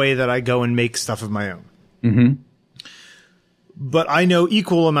such a way that I go and make stuff of my own. Mm-hmm. But I know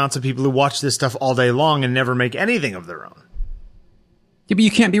equal amounts of people who watch this stuff all day long and never make anything of their own. Yeah, but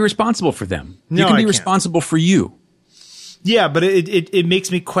you can't be responsible for them. No, you can be I responsible for you. Yeah, but it makes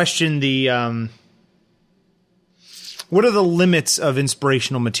me question the what are the limits of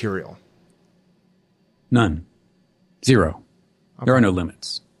inspirational material? None. Zero. Okay. There are no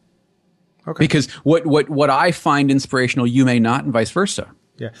limits. Okay. Because what I find inspirational, you may not, and vice versa.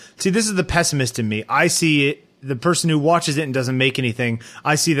 Yeah. See, this is the pessimist in me. I see it, the person who watches it and doesn't make anything,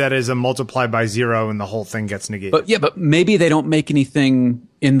 I see that as a multiply by zero and the whole thing gets negated. But maybe they don't make anything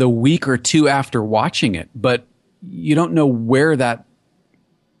in the week or two after watching it, but you don't know where that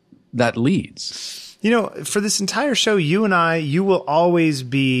leads. For this entire show, you will always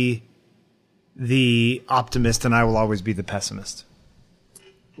be the optimist and I will always be the pessimist.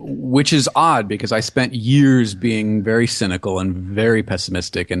 Which is odd because I spent years being very cynical and very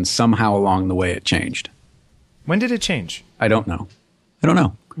pessimistic, and somehow along the way it changed. When did it change? I don't know.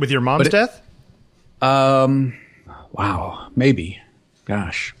 With your mom's death? Wow. Maybe.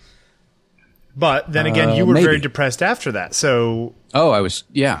 Gosh. But then again, you were maybe. very depressed after that. So I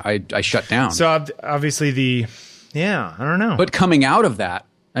shut down. So obviously I don't know. But coming out of that,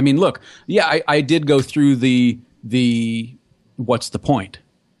 I mean, look, I did go through the what's the point?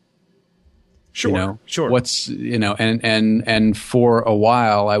 Sure. What's, and for a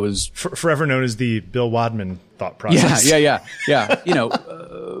while I was forever known as the Bill Wadman thought process. Yeah.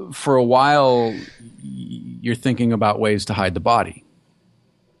 For a while you're thinking about ways to hide the body.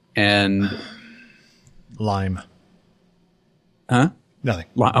 And lime. Huh? Nothing.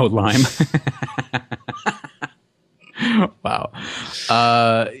 Lime. Wow.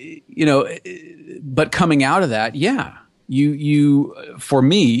 But coming out of that, you for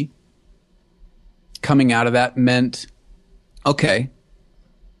me, coming out of that meant, okay,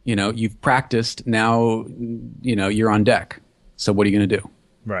 you've practiced, now, you're on deck. So what are you going to do?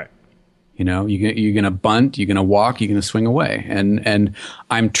 Right. You're going to bunt, you're going to walk, you're going to swing away. And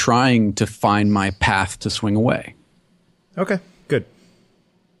I'm trying to find my path to swing away. Okay, good.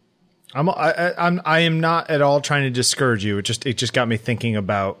 I am not at all trying to discourage you. It just got me thinking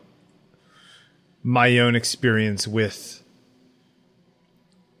about my own experience with,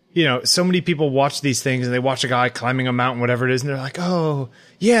 so many people watch these things and they watch a guy climbing a mountain, whatever it is, and they're like, oh,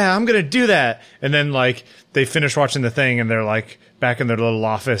 yeah, I'm going to do that. And then, like, they finish watching the thing and they're, like, back in their little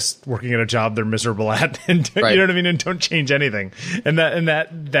office working at a job they're miserable at. And right. You know what I mean? And don't change anything. And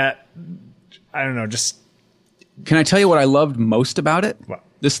that, I don't know, just. Can I tell you what I loved most about it? What?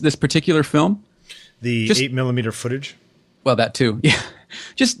 This particular film? The 8mm footage? Well, that too. Yeah.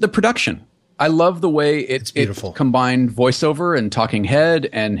 Just the production. I love the way it combined voiceover and talking head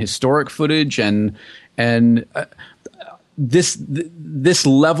and historic footage and this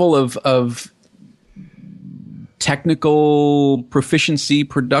level of technical proficiency,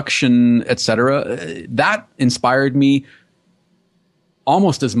 production, etc. That inspired me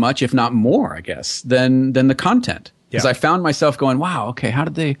almost as much, if not more, I guess, than the content. Because I found myself going, "Wow, okay, how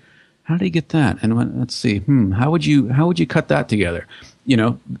did they get that?" And let's see, how would you cut that together?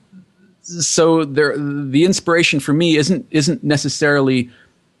 So the inspiration for me isn't necessarily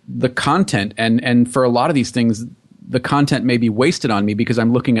the content, and for a lot of these things, the content may be wasted on me because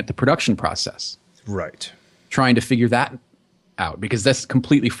I'm looking at the production process, right? Trying to figure that out because that's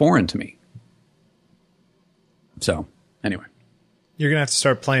completely foreign to me. So anyway, you're gonna have to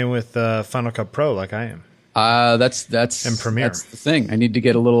start playing with Final Cut Pro like I am. That's and Premiere. That's the thing. I need to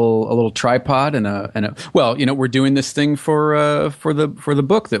get a little tripod and a well, we're doing this thing for the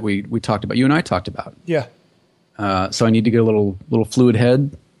book that we talked about. You and I talked about. Yeah. So I need to get a little fluid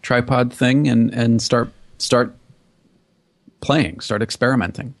head tripod thing and start playing, start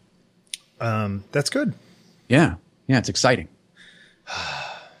experimenting. That's good. Yeah, it's exciting.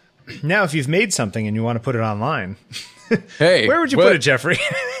 Now, if you've made something and you want to put it online, hey, where would you put it, Jeffrey?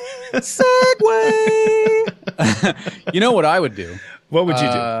 Segue. You know what I would do? What would you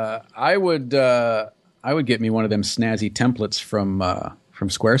do? I would get me one of them snazzy templates from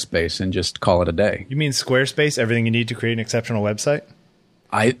Squarespace and just call it a day. You mean Squarespace? Everything you need to create an exceptional website?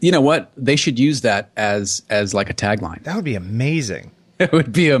 You know what? They should use that as like a tagline. That would be amazing. It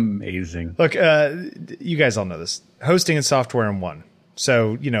would be amazing. Look, you guys all know this. Hosting and software in one.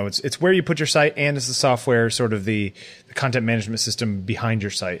 So, it's where you put your site and it's the software, sort of the content management system behind your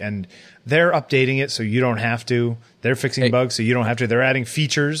site. And they're updating it so you don't have to. They're fixing bugs so you don't have to. They're adding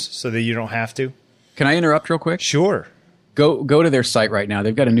features so that you don't have to. Can I interrupt real quick? Sure. Go to their site right now.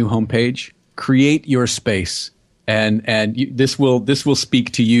 They've got a new homepage. Create your space. And this will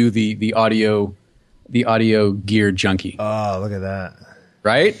speak to you, the audio gear junkie. Oh, look at that.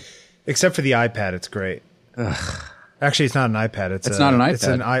 Right? Except for the iPad, it's great. Ugh. Actually, it's not an iPad. It's not an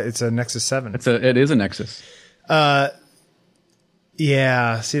iPad. It's a Nexus 7. It is a Nexus.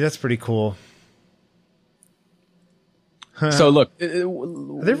 Yeah. See, that's pretty cool. Huh. So look, are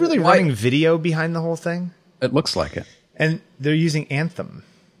they really running video behind the whole thing? It looks like it. And they're using Anthem,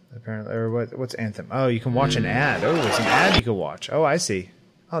 apparently. Or what's Anthem? Oh, you can watch an ad. Oh, it's an ad you can watch. Oh, I see.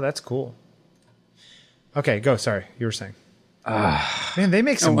 Oh, that's cool. Okay, go. Sorry, you were saying. Man, they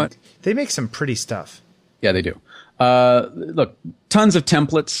make some pretty stuff. Yeah, they do. Look, tons of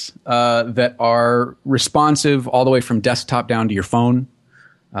templates that are responsive all the way from desktop down to your phone.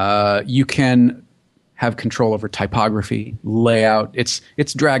 You can have control over typography, layout. It's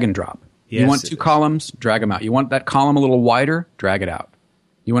drag and drop. Yes, you want two columns, drag them out. You want that column a little wider, drag it out.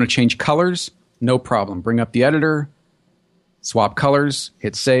 You want to change colors, no problem. Bring up the editor, swap colors,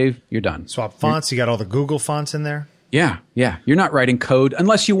 hit save, you're done. Swap fonts, you got all the Google fonts in there. Yeah. You're not writing code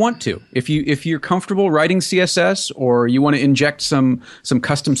unless you want to. If you're comfortable writing CSS or you want to inject some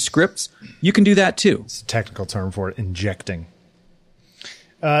custom scripts, you can do that too. It's a technical term for it, injecting.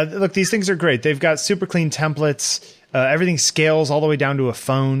 Look, these things are great. They've got super clean templates. Everything scales all the way down to a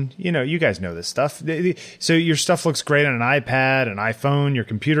phone. You guys know this stuff. So your stuff looks great on an iPad, an iPhone, your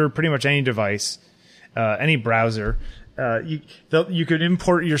computer, pretty much any device, any browser. You could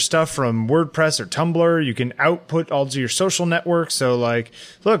import your stuff from WordPress or Tumblr. You can output all to your social networks. So like,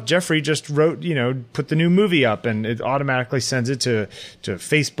 look, Jeffrey just wrote, put the new movie up, and it automatically sends it to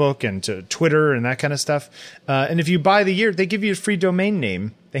Facebook and to Twitter and that kind of stuff. And if you buy the year, they give you a free domain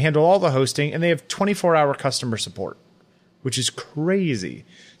name. They handle all the hosting, and they have 24-hour customer support, which is crazy.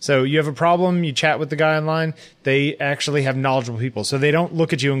 So you have a problem, you chat with the guy online. They actually have knowledgeable people. So they don't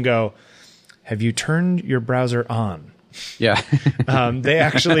look at you and go, have you turned your browser on? Yeah. They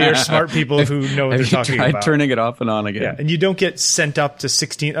actually are smart people who know what they're talking about. Have you tried turning it off and on again? Yeah, and you don't get sent up to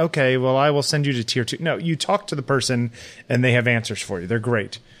 16. Okay, well, I will send you to tier 2. No, you talk to the person, and they have answers for you. They're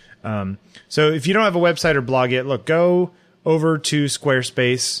great. So if you don't have a website or blog yet, look, go over to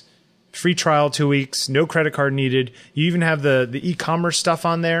Squarespace. Free trial, 2 weeks, no credit card needed. You even have the e-commerce stuff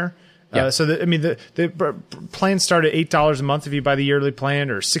on there. Yeah. The plans start at $8 a month if you buy the yearly plan,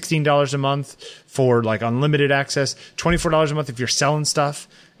 or $16 a month for like unlimited access, $24 a month if you're selling stuff,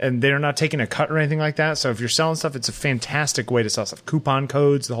 and they're not taking a cut or anything like that. So if you're selling stuff, it's a fantastic way to sell stuff. Coupon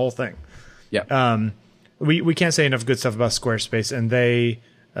codes, the whole thing. Yeah. We can't say enough good stuff about Squarespace, and they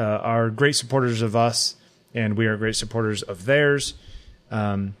are great supporters of us, and we are great supporters of theirs.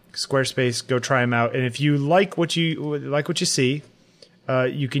 Squarespace, go try them out, and if you like what you see.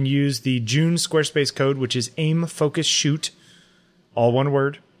 You can use the June Squarespace code, which is aim, focus, shoot, all one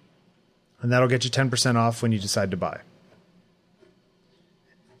word. And that'll get you 10% off when you decide to buy.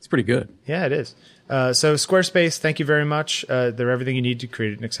 It's pretty good. Yeah, it is. So Squarespace, thank you very much. They're everything you need to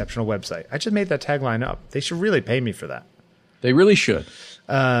create an exceptional website. I just made that tagline up. They should really pay me for that. They really should.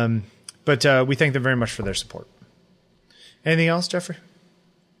 But we thank them very much for their support. Anything else, Jeffrey?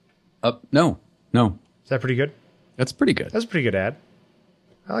 No. Is that pretty good? That's pretty good. That's a pretty good ad.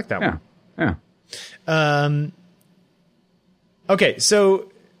 I like that one. Yeah. Okay,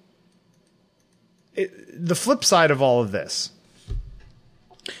 so the flip side of all of this,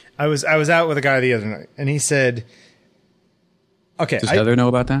 I was out with a guy the other night, and he said, "Okay, does Heather know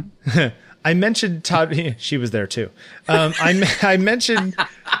about that?" I mentioned Todd. She was there too. I mentioned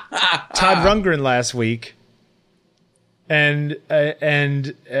Todd Rundgren last week, and on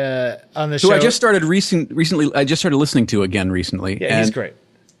the show, who I just started recently. I just started listening to again recently. Yeah, he's great.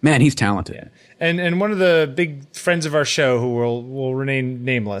 Man, he's talented. Yeah. And one of the big friends of our show, who will remain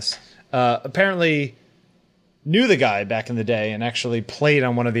nameless, apparently knew the guy back in the day and actually played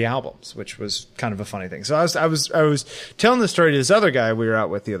on one of the albums, which was kind of a funny thing. So I was telling the story to this other guy we were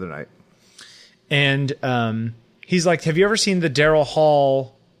out with the other night, and he's like, "Have you ever seen the Daryl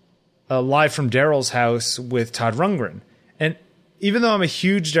Hall live from Daryl's house with Todd Rundgren?" And even though I'm a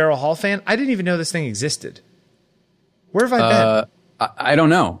huge Daryl Hall fan, I didn't even know this thing existed. Where have I been? I don't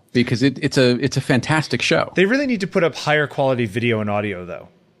know, because it's a fantastic show. They really need to put up higher quality video and audio, though,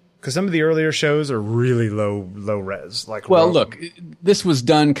 because some of the earlier shows are really low res. Look, this was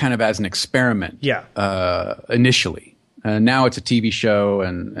done kind of as an experiment. Yeah. Initially, now it's a TV show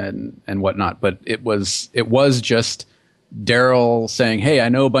and whatnot. But it was just Daryl saying, "Hey, I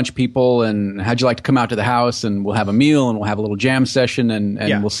know a bunch of people, and how'd you like to come out to the house, and we'll have a meal, and we'll have a little jam session, and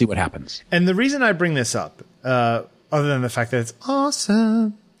we'll see what happens." And the reason I bring this up, other than the fact that it's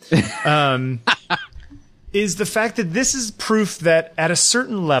awesome, is the fact that this is proof that at a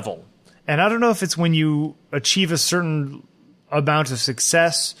certain level, and I don't know if it's when you achieve a certain amount of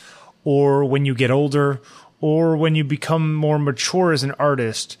success, or when you get older, or when you become more mature as an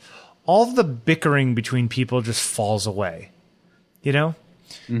artist, all of the bickering between people just falls away. You know?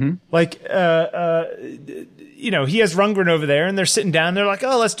 Mm-hmm. Like, he has Rundgren over there, and they're sitting down. They're like,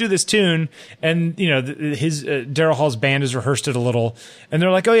 "Oh, let's do this tune." And his Daryl Hall's band has rehearsed it a little, and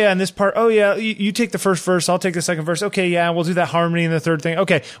they're like, "Oh yeah, and this part, oh yeah, you take the first verse, I'll take the second verse. Okay, yeah, we'll do that harmony in the third thing.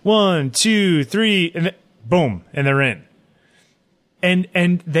 Okay, 1, 2, 3, and boom, and they're in."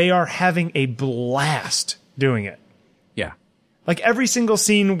 And they are having a blast doing it. Yeah, like every single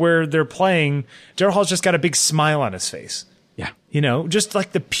scene where they're playing, Daryl Hall's just got a big smile on his face. Yeah. Just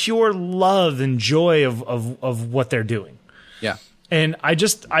like the pure love and joy of what they're doing. Yeah. And I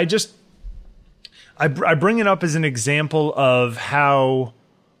bring it up as an example of how,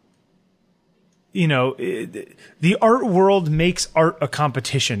 the art world makes art a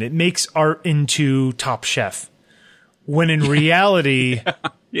competition. It makes art into Top Chef. When in reality,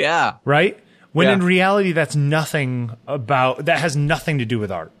 yeah. Right? When in reality, that has nothing to do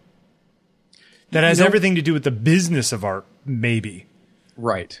with art. That has everything to do with the business of art, maybe.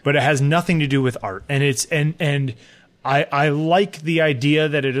 Right. But it has nothing to do with art. And it's and I like the idea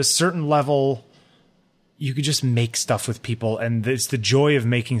that at a certain level you could just make stuff with people, and it's the joy of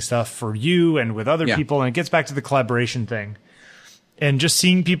making stuff for you and with other people, and it gets back to the collaboration thing. And just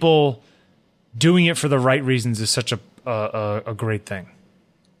seeing people doing it for the right reasons is such a great thing.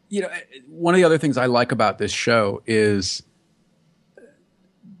 You know, one of the other things I like about this show is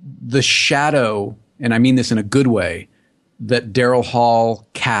the shadow, and I mean this in a good way, that Daryl Hall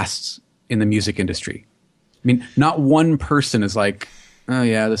casts in the music industry. I mean, not one person is like, oh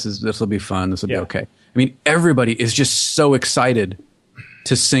yeah, this will be fun, this will be okay. I mean, everybody is just so excited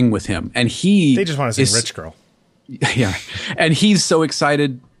to sing with him, and they just want to sing Rich Girl. Yeah, and he's so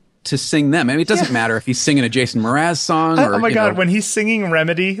excited to sing them. I mean, it doesn't matter if he's singing a Jason Mraz song. Or, oh my God, when he's singing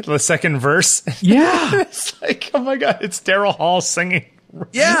Remedy, the second verse. Yeah. It's like, oh my God, it's Daryl Hall singing.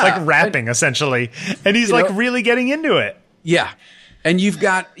 Yeah. Like rapping, essentially. And he's like really getting into it. Yeah. And you've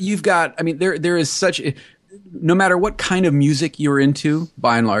got, I mean, there is such, no matter what kind of music you're into,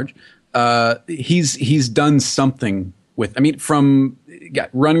 by and large, he's done something with, I mean, from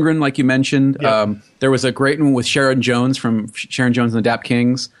Rundgren, like you mentioned. Yeah. There was a great one with Sharon Jones from Sharon Jones and the Dap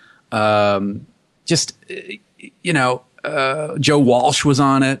Kings. Joe Walsh was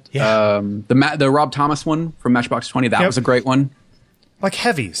on it. Yeah. The Rob Thomas one from Matchbox 20, that was a great one. Like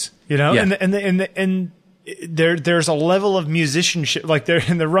heavies, you know? Yeah. And there's a level of musicianship, like they're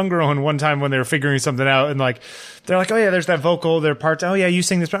in the Rundgren one time when they were figuring something out, and like they're like, oh yeah, there's that vocal, their parts, oh yeah, you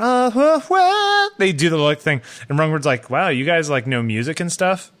sing this part, they do the like thing, and Rundgren's like, wow, you guys like know music and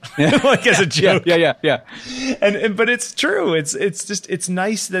stuff, like as a joke. Yeah. And but it's true. It's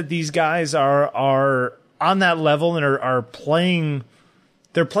nice that these guys are on that level and are playing.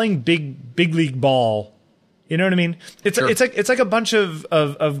 They're playing big league ball. You know what I mean? It's like a bunch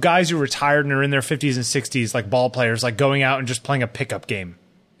of guys who retired and are in their 50s and 60s, like ball players, like going out and just playing a pickup game.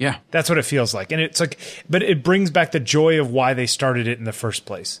 Yeah. That's what it feels like. And it's like, but it brings back the joy of why they started it in the first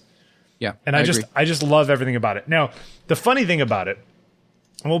place. Yeah. And I just love everything about it. Now, the funny thing about it,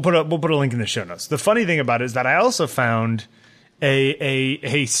 and we'll put a link in the show notes. The funny thing about it is that I also found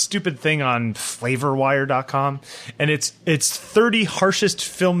a stupid thing on flavorwire.com, and it's 30 harshest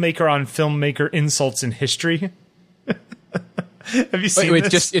filmmaker on filmmaker insults in history. Have you seen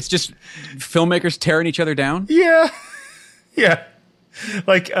this? It's just filmmakers tearing each other down? Yeah.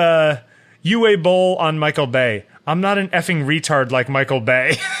 Like Uwe Boll on Michael Bay. I'm not an effing retard like Michael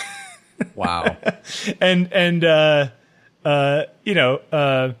Bay. Wow. and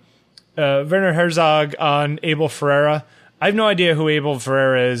Werner Herzog on Abel Ferrara. I have no idea who Abel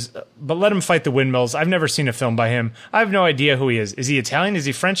Ferrara is, but let him fight the windmills. I've never seen a film by him. I have no idea who he is. Is he Italian? Is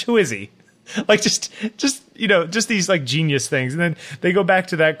he French? Who is he? Like just these like genius things. And then they go back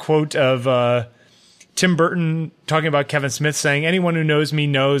to that quote of Tim Burton talking about Kevin Smith saying, anyone who knows me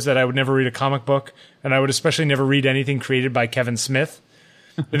knows that I would never read a comic book, and I would especially never read anything created by Kevin Smith.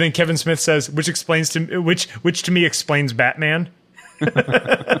 And then Kevin Smith says, which to me explains Batman.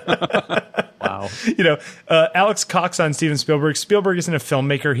 Wow. Alex Cox on Steven Spielberg. Spielberg isn't a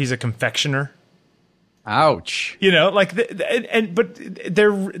filmmaker; he's a confectioner. Ouch. But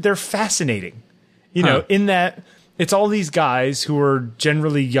they're fascinating. In that it's all these guys who are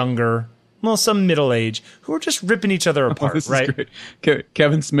generally younger, well, some middle age, who are just ripping each other apart, right?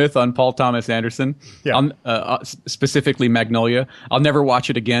 Kevin Smith on Paul Thomas Anderson, specifically Magnolia. I'll never watch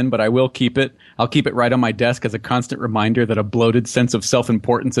it again, but I will keep it. I'll keep it right on my desk as a constant reminder that a bloated sense of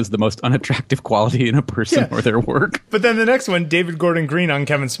self-importance is the most unattractive quality in a person or their work. But then the next one, David Gordon Green on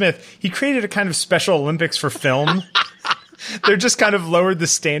Kevin Smith, he created a kind of Special Olympics for film. They're just kind of lowered the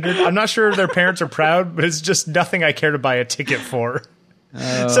standard. I'm not sure their parents are proud, but it's just nothing I care to buy a ticket for.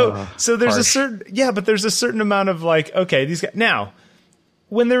 So there's harsh. There's a certain amount of like, okay, these guys now,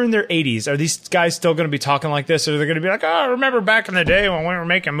 when they're in their 80s, are these guys still going to be talking like this, or are they going to be like, oh, remember back in the day when we were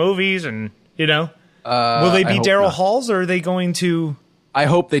making movies, and will they be Daryl Halls, or are they going to? I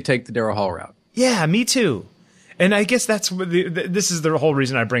hope they take the Daryl Hall route. Yeah, me too. And I guess that's what this is the whole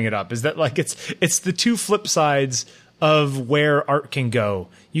reason I bring it up, is that like it's the two flip sides of where art can go.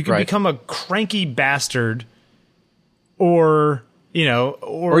 You can become a cranky bastard, or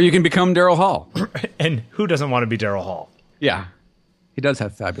you can become Daryl Hall. And who doesn't want to be Daryl Hall? Yeah. He does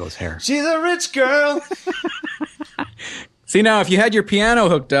have fabulous hair. She's a rich girl. See, now, if you had your piano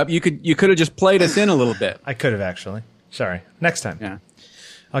hooked up, you could have just played us in a little bit. I could have, actually. Sorry. Next time. Yeah.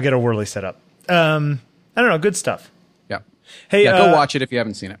 I'll get a whirly set up. I don't know. Good stuff. Yeah. Hey, go watch it if you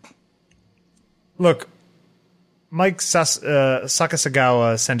haven't seen it. Look, Mike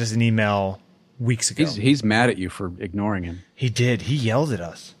Sakasagawa sent us an email weeks ago. He's mad at you for ignoring him. He did. He yelled at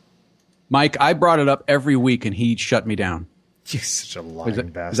us. Mike, I brought it up every week, and he shut me down. You're such a lying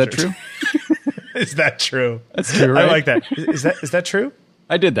bastard. Is that true? Is that true? That's true, right? I like that. Is that true?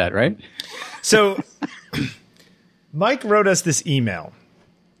 I did that, right? So Mike wrote us this email,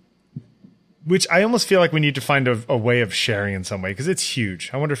 which I almost feel like we need to find a way of sharing in some way because it's huge.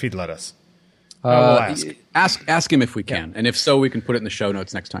 I wonder if he'd let us. We'll ask him if we can, and if so, we can put it in the show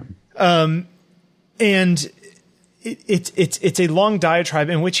notes next time. And it's a long diatribe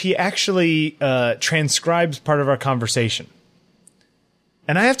in which he actually transcribes part of our conversation.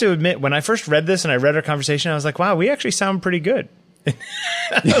 And I have to admit, when I first read this and I read our conversation, I was like, wow, we actually sound pretty good.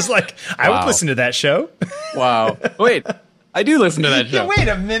 I was like, I would listen to that show. Wow. Wait, I do listen to that show. Yeah, wait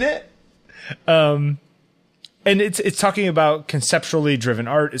a minute. And it's talking about conceptually driven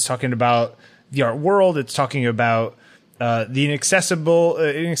art. It's talking about the art world. It's talking about the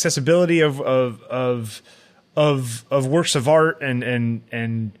inaccessibility of works of art,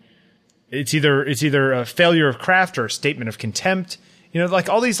 and it's either a failure of craft or a statement of contempt. You know, like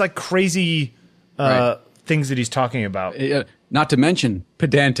all these like crazy things that he's talking about. Not to mention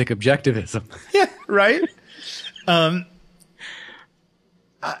pedantic objectivism. Yeah, right.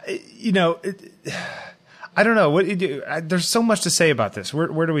 You know, I don't know. What do you do? There's so much to say about this.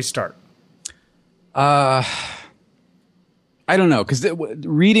 Where do we start? I don't know, because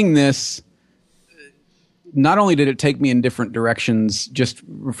reading this, not only did it take me in different directions just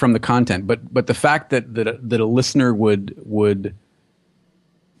from the content, but the fact that a listener would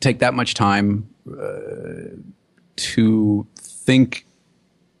take that much time to think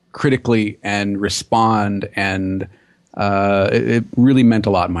critically and respond, and it really meant a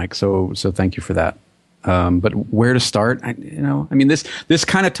lot, Mike. So thank you for that. But where to start? This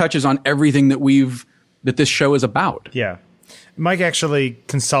kind of touches on everything that this show is about. Yeah. Mike actually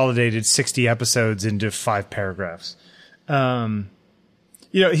consolidated 60 episodes into 5 paragraphs. He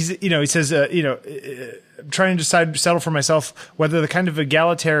says, I'm trying to settle for myself whether the kind of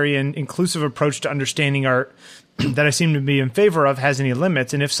egalitarian, inclusive approach to understanding art that I seem to be in favor of has any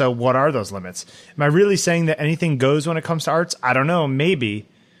limits, and if so, what are those limits? Am I really saying that anything goes when it comes to arts? I don't know, maybe.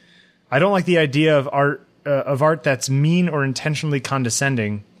 I don't like the idea of art that's mean or intentionally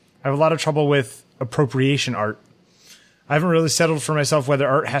condescending. I have a lot of trouble with appropriation art. I haven't really settled for myself whether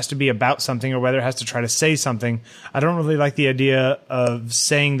art has to be about something or whether it has to try to say something. I don't really like the idea of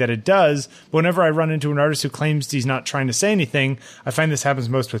saying that it does, but whenever I run into an artist who claims he's not trying to say anything, I find this happens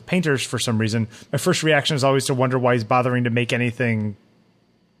most with painters for some reason. My first reaction is always to wonder why he's bothering to make anything,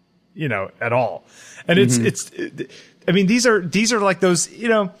 at all. And these are like those,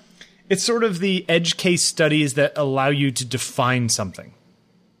 it's sort of the edge case studies that allow you to define something,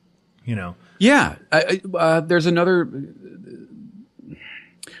 Yeah. There's another.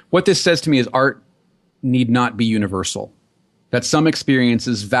 What this says to me is art need not be universal. That some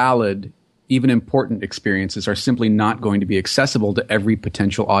experiences, valid, even important experiences, are simply not going to be accessible to every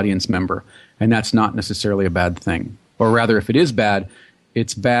potential audience member. And that's not necessarily a bad thing. Or rather, if it is bad,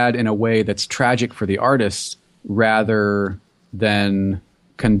 it's bad in a way that's tragic for the artist rather than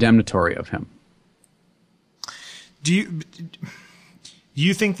condemnatory of him. Do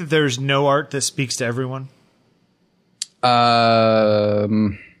you think that there's no art that speaks to everyone?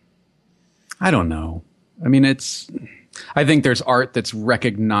 I don't know. I mean, I think there's art that's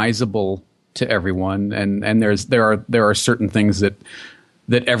recognizable to everyone, and there are certain things that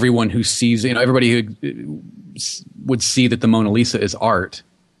everyone who sees, everybody who would see that the Mona Lisa is art.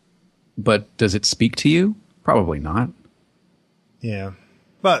 But does it speak to you? Probably not. Yeah.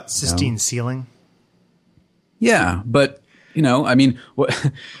 But Sistine ceiling? Yeah, but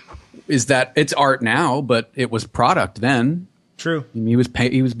what is that? It's art now, but it was product then. True. He was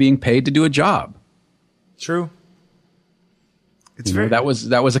being paid to do a job. True. That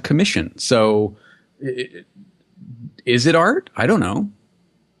was a commission. So, is it art? I don't know.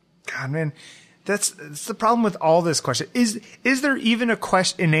 God, man, that's the problem with all this question. Is there even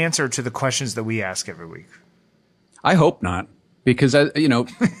an answer to the questions that we ask every week? I hope not. Because we need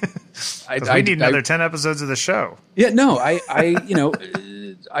another 10 episodes of the show. Yeah, no, I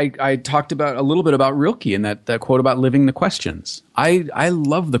talked about a little bit about Rilke and that quote about living the questions. I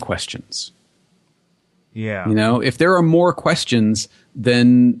love the questions. Yeah. If there are more questions,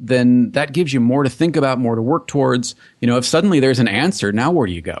 then that gives you more to think about, more to work towards. If suddenly there's an answer, now where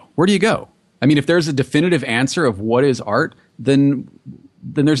do you go? Where do you go? I mean, if there's a definitive answer of what is art, then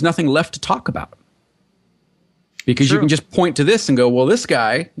there's nothing left to talk about. Because True. You can just point to this and go, well, this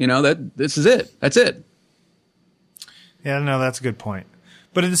guy, this is it. That's it. Yeah, no, that's a good point.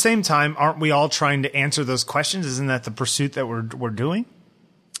 But at the same time, aren't we all trying to answer those questions? Isn't that the pursuit that we're doing?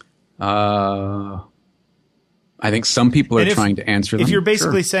 I think some people are trying to answer them. If you're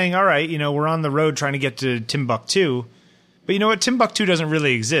basically saying, all right, we're on the road trying to get to Timbuktu, But you know what? Timbuktu doesn't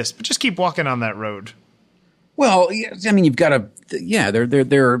really exist. But just keep walking on that road. Well, I mean, you've got to,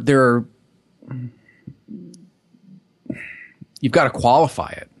 there. You've got to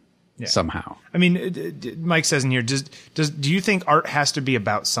qualify it somehow. I mean, Mike says in here, do you think art has to be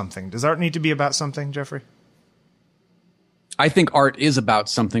about something? Does art need to be about something, Jeffrey? I think art is about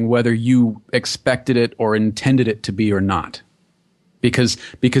something, whether you expected it or intended it to be or not, because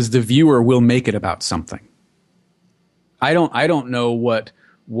the viewer will make it about something. I don't know what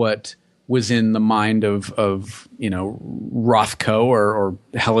was in the mind of Rothko or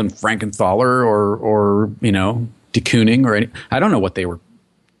Helen Frankenthaler or de Kooning or I don't know what they were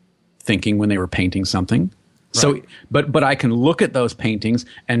thinking when they were painting something. Right. So, but I can look at those paintings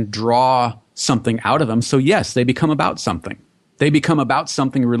and draw something out of them. So yes, they become about something. They become about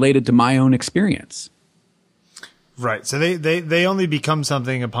something related to my own experience. Right. So they only become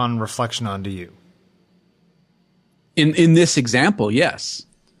something upon reflection onto you. In this example, yes.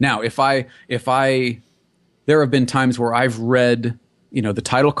 Now, if I there have been times where I've read, the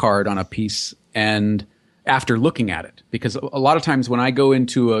title card on a piece and after looking at it, because a lot of times when I go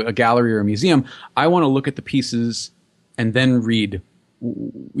into a gallery or a museum, I want to look at the pieces and then read,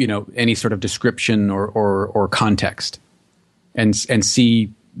 any sort of description or context and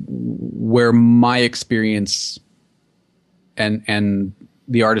see where my experience and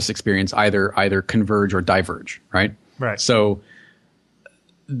the artist's experience either converge or diverge, right? Right. So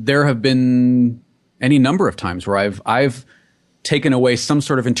there have been any number of times where I've taken away some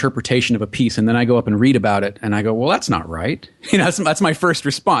sort of interpretation of a piece, and then I go up and read about it, and I go, well, that's not right. That's my first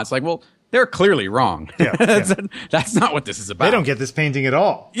response. Like, well, they're clearly wrong. Yeah, that's not what this is about. They don't get this painting at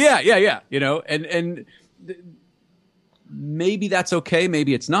all. Yeah. And maybe that's okay,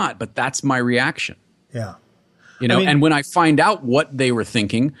 maybe it's not, but that's my reaction. Yeah. And when I find out what they were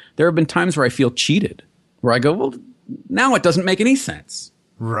thinking, there have been times where I feel cheated, where I go, well, now it doesn't make any sense.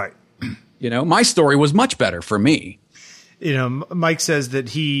 Right. My story was much better for me. Mike says that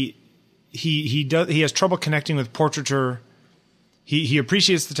he has trouble connecting with portraiture. He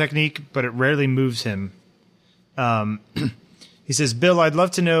appreciates the technique, but it rarely moves him. He says, Bill, I'd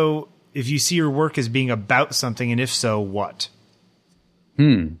love to know if you see your work as being about something, and if so, what?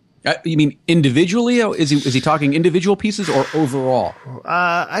 You mean individually? Is he talking individual pieces or overall?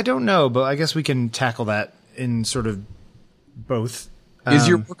 I don't know, but I guess we can tackle that in sort of both. Is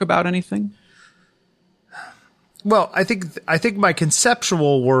your work about anything? Well, I think my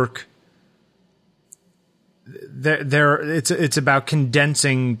conceptual work it's about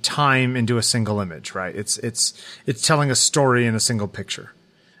condensing time into a single image, right? It's telling a story in a single picture,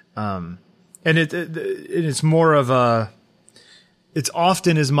 and it's more of it's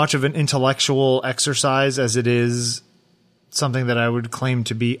often as much of an intellectual exercise as it is something that I would claim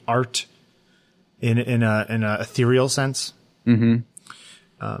to be art in a ethereal sense. Mm-hmm.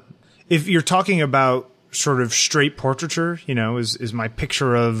 If you're talking about sort of straight portraiture, is my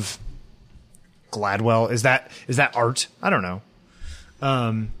picture of Gladwell, is that art? I don't know.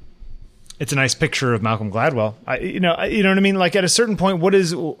 It's a nice picture of Malcolm Gladwell. You know what I mean? Like at a certain point, what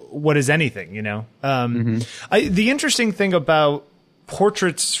is anything, The interesting thing about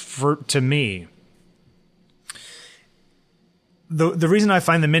portraits to me, the reason I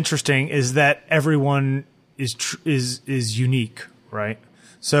find them interesting is that everyone is unique, right?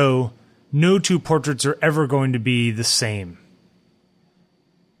 So no two portraits are ever going to be the same.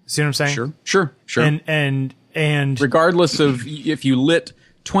 See what I'm saying? Sure. And regardless of if you lit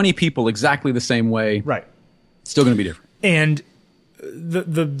 20 people exactly the same way, right, it's still going to be different. And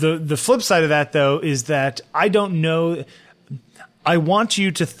the flip side of that, though, is that I don't know. I want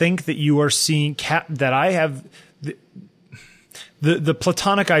you to think that you are seeing that I have the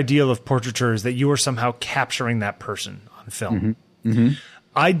platonic ideal of portraiture is that you are somehow capturing that person on film. Mm-hmm. Mm-hmm.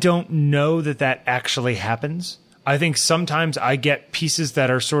 I don't know that actually happens. I think sometimes I get pieces that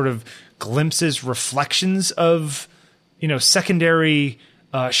are sort of glimpses, reflections of, secondary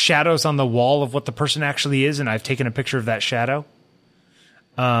shadows on the wall of what the person actually is, and I've taken a picture of that shadow.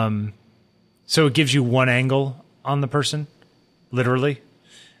 So it gives you one angle on the person, literally.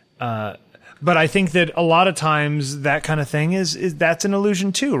 But I think that a lot of times that kind of thing is that's an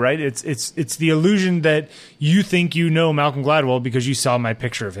illusion too, right? It's the illusion that you think you know Malcolm Gladwell because you saw my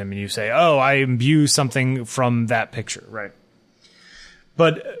picture of him and you say, "Oh, I imbue something from that picture," right?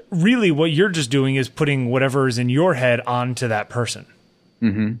 But really, what you're just doing is putting whatever is in your head onto that person.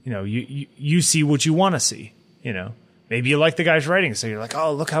 Mm-hmm. You see what you want to see. Maybe you like the guy's writing, so you're like,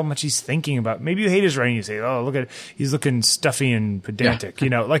 "Oh, look how much he's thinking about." Maybe you hate his writing. You say, "Oh, look at he's looking stuffy and pedantic."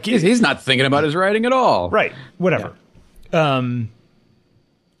 Yeah. Like he's not thinking about his writing at all. Right. Whatever. Yeah.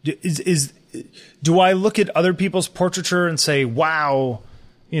 do I look at other people's portraiture and say, wow,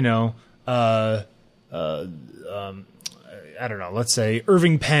 you know, I don't know, let's say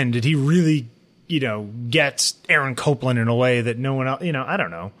Irving Penn, did he really, you know, get Aaron Copland in a way that no one else, you know, I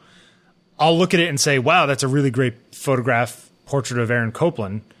don't know. I'll look at it and say, wow, that's a really great portrait of Aaron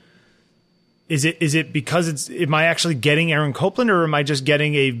Copland. Is it because am I actually getting Aaron Copland, or am I just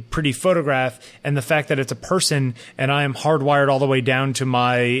getting a pretty photograph, and the fact that it's a person and I am hardwired all the way down to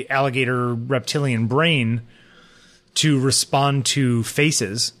my alligator reptilian brain to respond to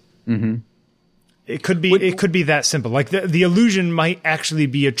faces? Mm-hmm. It could be that simple. Like the illusion might actually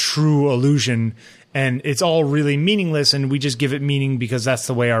be a true illusion, and it's all really meaningless, and we just give it meaning because that's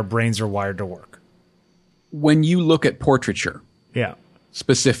the way our brains are wired to work. When you look at portraiture, yeah,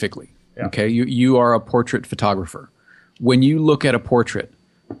 specifically, yeah. Okay, you are a portrait photographer. When you look at a portrait,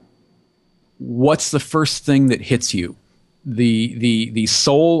 what's the first thing that hits you? The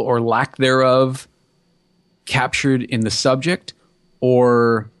soul or lack thereof captured in the subject,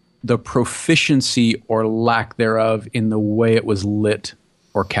 or the proficiency or lack thereof in the way it was lit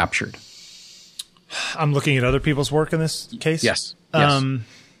or captured? I'm looking at other people's work in this case. Yes. If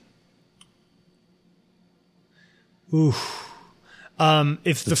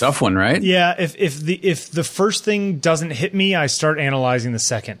the tough one, right? Yeah. If the first thing doesn't hit me, I start analyzing the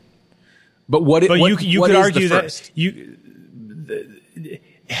second. But you could argue that you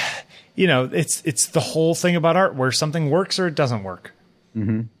know, it's the whole thing about art where something works or it doesn't work.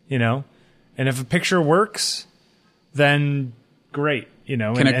 Mm-hmm. You know, and if a picture works, then great. You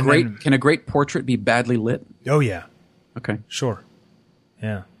know, can a great portrait be badly lit? Oh yeah. Okay. Sure.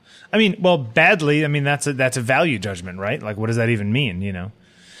 Yeah. I mean, well, badly. I mean, that's a value judgment, right? Like, what does that even mean? You know.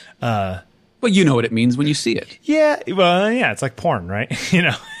 Well, you know what it means when you see it. Yeah. Well, yeah. It's like porn, right? You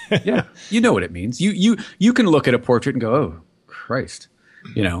know. Yeah. You know what it means. You can look at a portrait and go, oh, Christ.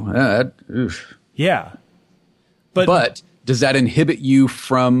 You know. Oof. Yeah. But does that inhibit you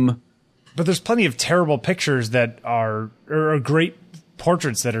from? But there's plenty of terrible pictures that are great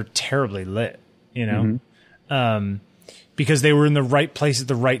portraits that are terribly lit, you know, because they were in the right place at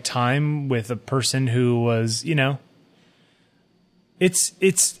the right time with a person who was, you know, it's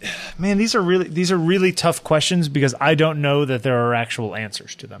man, these are really tough questions because I don't know that there are actual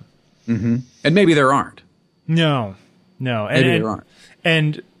answers to them. Mm-hmm. And maybe there aren't. No. Maybe there aren't.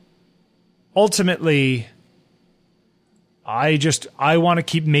 And ultimately, I want to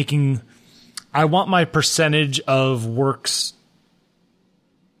keep making, I want my percentage of works,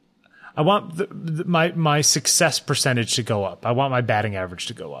 I want my success percentage to go up. I want my batting average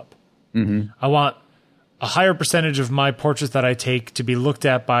to go up. Mm-hmm. I want a higher percentage of my portraits that I take to be looked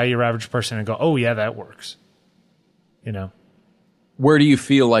at by your average person and go, oh yeah, that works. You know? Where do you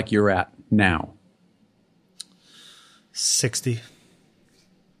feel like you're at now? 60.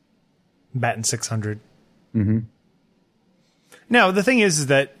 Batting 600. Mm-hmm. Now, the thing is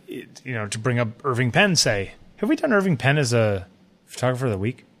that, you know, to bring up Irving Penn, have we done Irving Penn as a photographer of the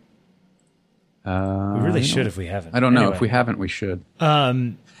week? We really should if we haven't. I don't know. Anyway. If we haven't, we should.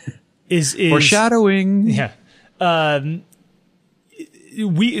 Is foreshadowing. Yeah. The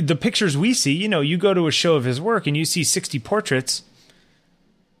pictures we see, you know, you go to a show of his work and you see 60 portraits.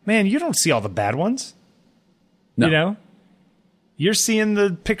 Man, you don't see all the bad ones. No. You know? You're seeing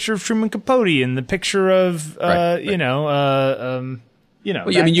the picture of Truman Capote and the picture of, right. You know.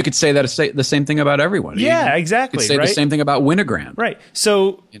 Well, I mean, you could say the same thing about everyone. Yeah, exactly. You could say the same thing about Winogrand. Right.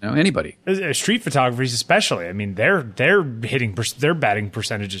 So, you know, anybody. Street photographers especially. I mean, their their batting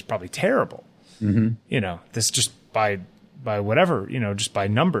percentage is probably terrible. Mm-hmm. You know, this just by whatever, you know, just by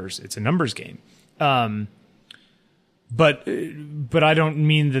numbers. It's a numbers game. But I don't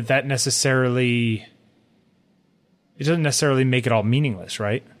mean that necessarily, it doesn't necessarily make it all meaningless,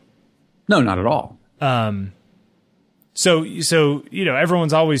 right? No, not at all. So, you know,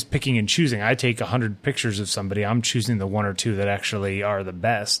 everyone's always picking and choosing. I take 100 pictures of somebody. I'm choosing the one or two that actually are the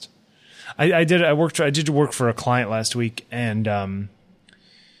best. I did work for a client last week, and I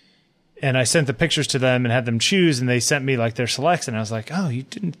sent the pictures to them and had them choose, and they sent me like their selects, and I was like, oh, you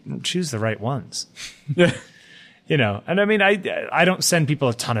didn't choose the right ones. You know, and I mean, I don't send people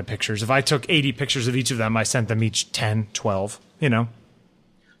a ton of pictures. If I took 80 pictures of each of them, I sent them each 10, 12, you know.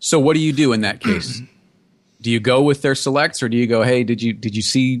 So what do you do in that case? Do you go with their selects, or do you go, hey, did you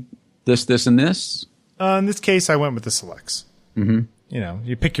see this, and this? In this case, I went with the selects. Mm-hmm. You know,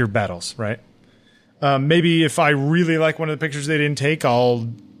 you pick your battles, right? Maybe if I really like one of the pictures they didn't take, I'll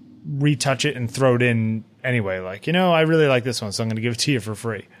retouch it and throw it in anyway. Like, you know, I really like this one, so I'm going to give it to you for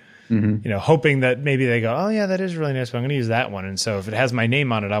free. Mm-hmm. You know, hoping that maybe they go, oh, yeah, that is really nice, but I'm going to use that one. And so if it has my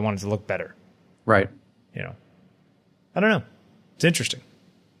name on it, I want it to look better. Right. You know, I don't know. It's interesting.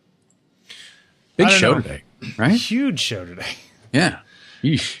 Big I don't show know. today, right? Huge show today. Yeah.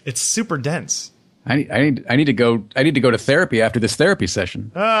 Yeesh. It's super dense. I need to go to therapy after this therapy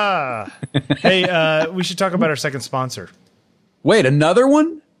session. Hey, we should talk about our second sponsor. Wait, another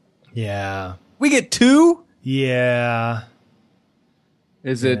one? Yeah. We get two? Yeah.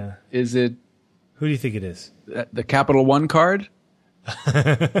 Is it Who do you think it is? the Capital One card?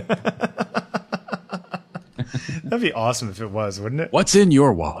 That'd be awesome if it was, wouldn't it? What's in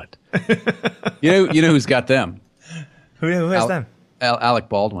your wallet? you know who's got them? Who has them? Alec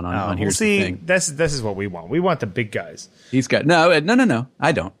Baldwin on Well, Here's see, the Thing. this is what we want. We want the big guys. He's got no.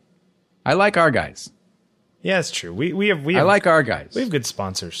 I don't. I like our guys. Yeah, it's true. We have I like our guys. we have good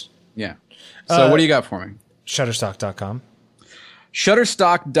sponsors. Yeah. So what do you got for me? Shutterstock.com.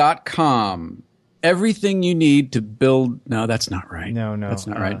 Shutterstock.com. Everything you need to build. No, that's not right. No, That's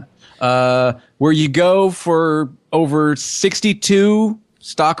not right. Where you go for over 62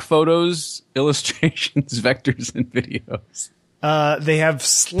 stock photos, illustrations, vectors, and videos. They have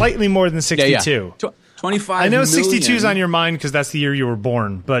slightly more than 62. 25 I know million. 62 is on your mind because that's the year you were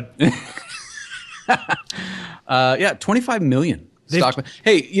born, but 25 million. Stock.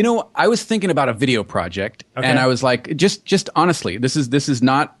 Hey, I was thinking about a video project, and I was like, just honestly, this is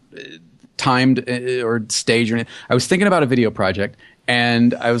not timed or staged or anything. I was thinking about a video project,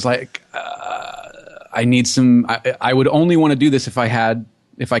 and I was like, I need some. I would only want to do this if I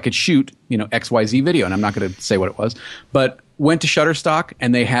could shoot, XYZ video, and I'm not going to say what it was, but went to Shutterstock,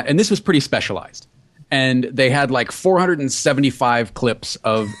 and this was pretty specialized, and they had like 475 clips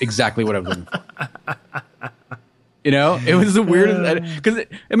of exactly what I was looking for. It was the weirdest, because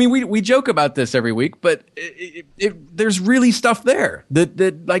we joke about this every week, but there's really stuff there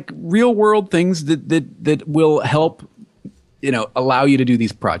that like real world things that will help, allow you to do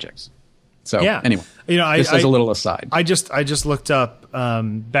these projects. So anyway, just as a little aside, I just looked up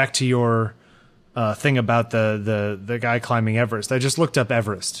back to your thing about the guy climbing Everest. I just looked up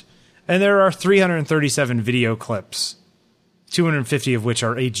Everest, and there are 337 video clips, 250 of which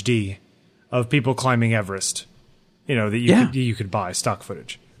are HD, of people climbing Everest. That you could buy stock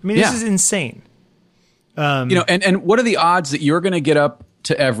footage. I mean, this is insane. And what are the odds that you're going to get up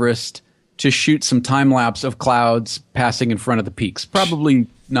to Everest to shoot some time lapse of clouds passing in front of the peaks? Probably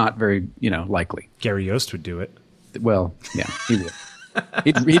not very, likely. Gary Yost would do it. Well, yeah, he would.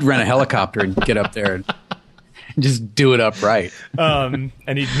 He'd rent a helicopter and get up there and just do it upright. And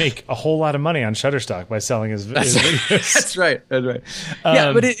he'd make a whole lot of money on Shutterstock by selling his videos. That's right.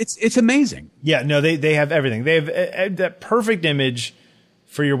 Yeah, but it's amazing. Yeah, no, they have everything. They have that perfect image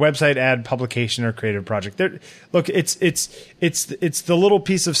for your website ad, publication, or creative project. Look, it's the little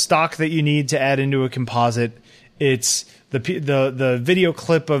piece of stock that you need to add into a composite. It's the video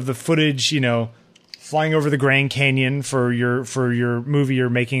clip of the footage, flying over the Grand Canyon for your movie you're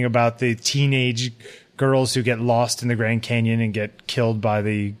making about the teenage girls who get lost in the Grand Canyon and get killed by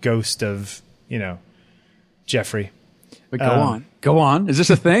the ghost of, Jeffrey. But go on. Is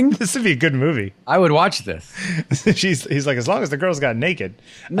this a thing? This would be a good movie. I would watch this. He's like, as long as the girls got naked.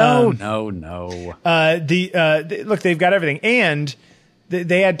 No. Look, they've got everything, and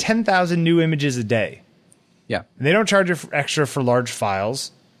they add 10,000 new images a day. Yeah, and they don't charge you extra for large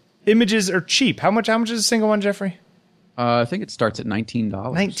files. Images are cheap. How much is a single one, Jeffrey? I think it starts at $19.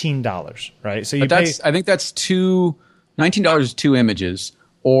 $19, right? So I think that's $19 is 2 images,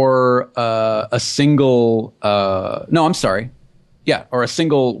 or a single. No, I'm sorry. Yeah, or a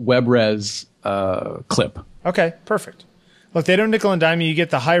single WebRes clip. Okay, perfect. Look, they don't nickel and dime you. You get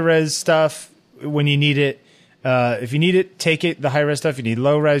the high res stuff when you need it. If you need it, take it. The high res stuff. You need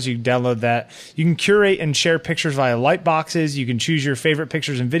low res, you can download that. You can curate and share pictures via Lightboxes. You can choose your favorite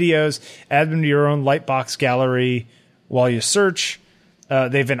pictures and videos, add them to your own Lightbox gallery while you search.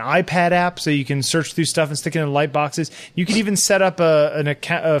 They have an iPad app, so you can search through stuff and stick it in Lightboxes. You can even set up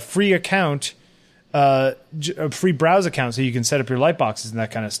a free account, a free browse account, so you can set up your Lightboxes and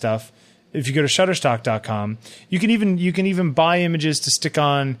that kind of stuff. If you go to Shutterstock.com, you can even buy images to stick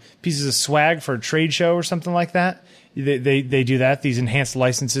on pieces of swag for a trade show or something like that. They do that. These enhanced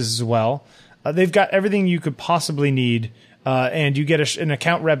licenses as well. They've got everything you could possibly need, and you get an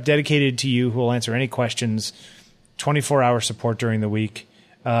account rep dedicated to you who will answer any questions. 24-hour support during the week.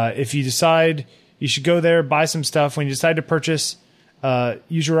 If you decide you should go there, buy some stuff. When you decide to purchase,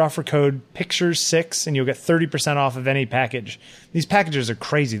 use your offer code PICTURES6 and you'll get 30% off of any package. These packages are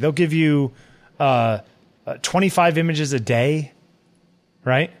crazy. They'll give you 25 images a day,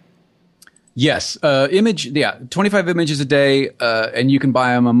 right? Yes. 25 images a day, and you can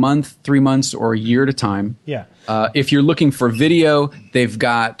buy them a month, 3 months, or a year at a time. Yeah. If you're looking for video, they've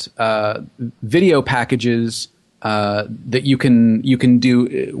got video packages that you can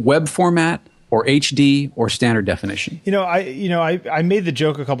do web format or HD or standard definition. I made the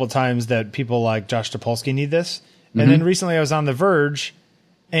joke a couple of times that people like Josh Topolsky need this. And then recently I was on The Verge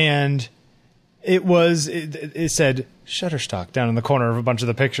and it said Shutterstock down in the corner of a bunch of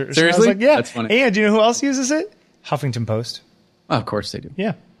the pictures. Seriously? And I was like, yeah. That's funny. And do you know who else uses it? Huffington Post. Oh, of course they do.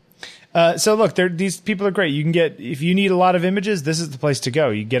 Yeah. So look, these people are great. You can get, if you need a lot of images, this is the place to go.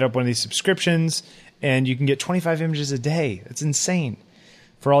 You get up one of these subscriptions and you can get 25 images a day. That's insane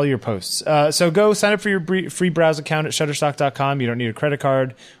for all your posts. So go sign up for your free browse account at Shutterstock.com. You don't need a credit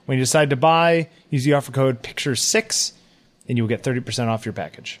card. When you decide to buy, use the offer code PICTURE6 and you will get 30% off your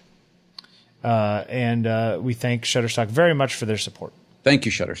package. And we thank Shutterstock very much for their support. Thank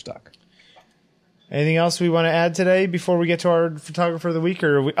you, Shutterstock. Anything else we want to add today before we get to our photographer of the week?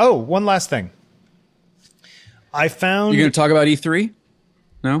 One last thing. I found... You're going to talk about E3?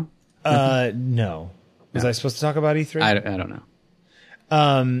 No? No. Was I supposed to talk about E3? I don't know.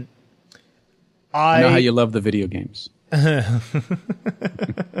 I know how you love the video games.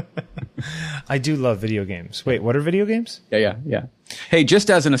 I do love video games. Wait, what are video games? Yeah. Hey, just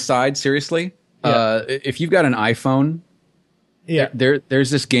as an aside, seriously, if you've got an iPhone, there's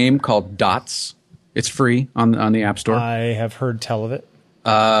this game called Dots. It's free on the App Store. I have heard tell of it.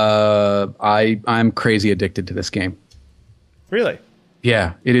 I'm crazy addicted to this game. Really?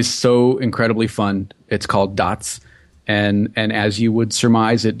 Yeah, it is so incredibly fun. It's called Dots, and as you would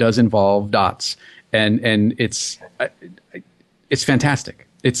surmise, it does involve dots, and it's fantastic.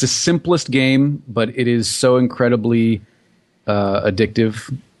 It's the simplest game, but it is so incredibly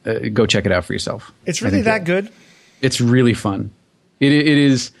addictive. Go check it out for yourself. It's really that good? It's really fun. It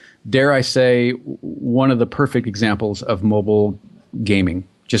is, dare I say, one of the perfect examples of mobile gaming.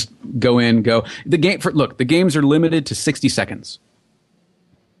 Just go in, go. The games are limited to 60 seconds.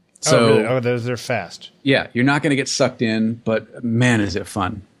 So, really? They're fast. Yeah, you're not going to get sucked in, but man, is it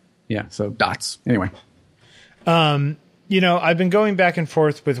fun. Yeah, so Dots. Anyway. I've been going back and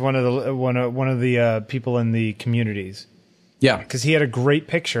forth with one of the people in the communities. Yeah. Because he had a great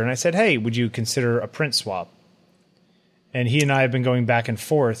picture, and I said, hey, would you consider a print swap? And he and I have been going back and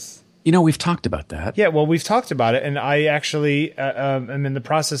forth. We've talked about that. Yeah, well, we've talked about it, and I actually am in the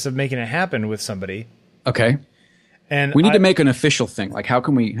process of making it happen with somebody. Okay. And we need to make an official thing. Like, how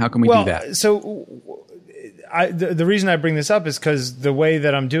can we do that? So the reason I bring this up is because the way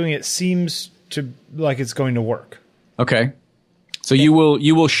that I'm doing it seems to like it's going to work. Okay. So you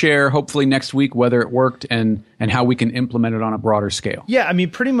will share hopefully next week whether it worked and how we can implement it on a broader scale. Yeah, I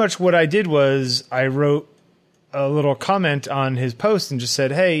mean, pretty much what I did was I wrote a little comment on his post and just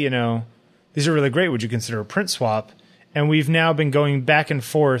said, hey, these are really great. Would you consider a print via we've been going back and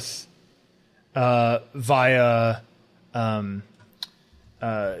forth via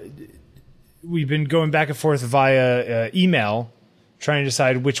email, trying to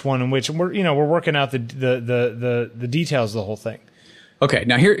decide which one and which. And we're working out the details of the whole thing. Okay,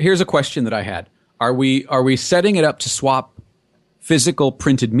 now here's a question that I had: Are we setting it up to swap physical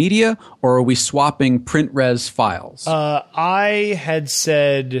printed media, or are we swapping print res files? I had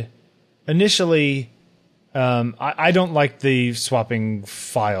said initially, I don't like the swapping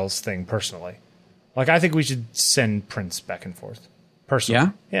files thing personally. Like, I think we should send prints back and forth. Personally.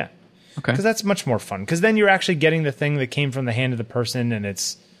 Yeah? Yeah. Okay. Because that's much more fun. Because then you're actually getting the thing that came from the hand of the person, and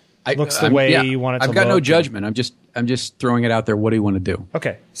looks the way you want it to look. I've got no judgment. I'm just throwing it out there. What do you want to do?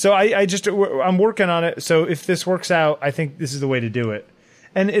 Okay. So I'm working on it. So if this works out, I think this is the way to do it.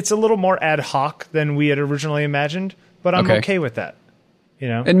 And it's a little more ad hoc than we had originally imagined, but I'm okay with that.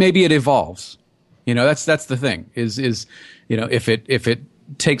 And maybe it evolves. That's the thing. Is if it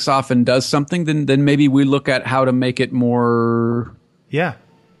takes off and does something, then maybe we look at how to make it more,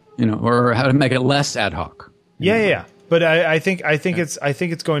 or how to make it less ad hoc. Yeah. But I think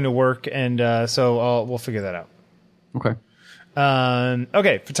it's going to work, and so we'll figure that out. Okay.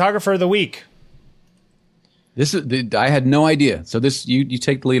 Okay. Photographer of the week. I had no idea. So you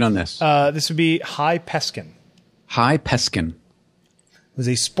take the lead on this. This would be Hy Peskin. Hy Peskin was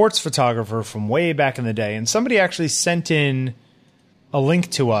a sports photographer from way back in the day, and somebody actually sent in a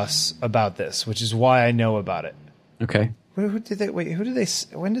link to us about this, which is why I know about it. Okay. When did they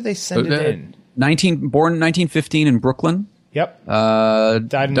send it in? Born 1915 in Brooklyn. Yep.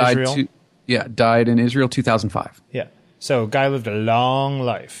 Died in Israel. Died in Israel 2005. Yeah. So guy lived a long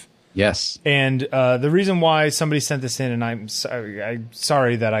life. Yes. And the reason why somebody sent this in, and I'm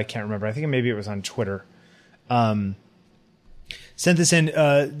sorry that I can't remember. I think maybe it was on Twitter. Sent this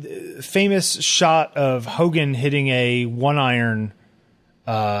in, famous shot of Hogan hitting a 1-iron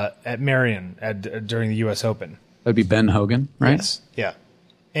at Marion during the U.S. Open. That'd be Ben Hogan, right? Yes. Yeah.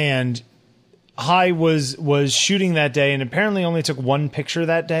 And Hy was shooting that day, and apparently only took one picture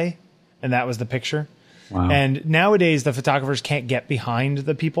that day. and that was the picture. Wow. And nowadays, the photographers can't get behind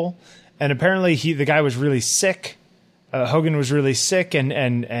the people. And apparently, the guy was really sick. Hogan was really sick and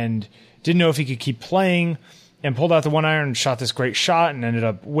didn't know if he could keep playing, and pulled out the one iron and shot this great shot and ended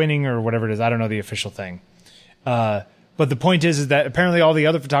up winning or whatever it is. I don't know the official thing. But the point is that apparently all the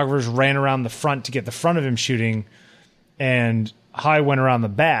other photographers ran around the front to get the front of him shooting, and High went around the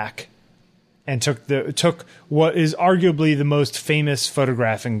back and took what is arguably the most famous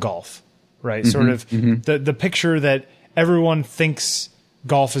photograph in golf, right? Sort of the picture that everyone thinks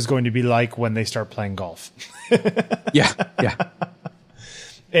golf is going to be like when they start playing golf. Yeah.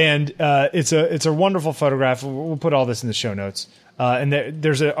 And it's a wonderful photograph. We'll put all this in the show notes. And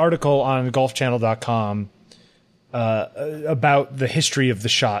there's an article on golfchannel.com about the history of the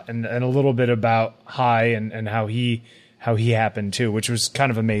shot and a little bit about High and how he happened too, which was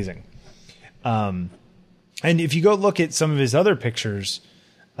kind of amazing. And if you go look at some of his other pictures,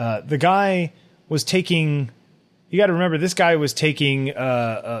 the guy was taking. You got to remember, this guy was taking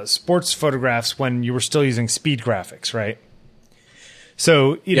sports photographs when you were still using speed graphics, right?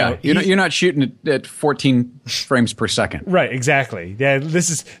 So you're not shooting at 14 frames per second, right? Exactly. Yeah,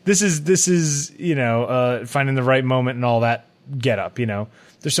 this is finding the right moment and all that get up.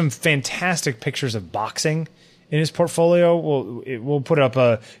 There's some fantastic pictures of boxing in his portfolio. We'll put up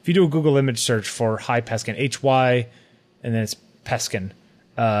if you do a Google image search for High Peskin, HY, and then it's Peskin.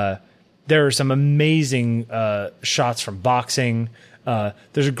 There are some amazing shots from boxing.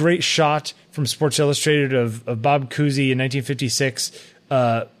 There's a great shot from Sports Illustrated of Bob Cousy in 1956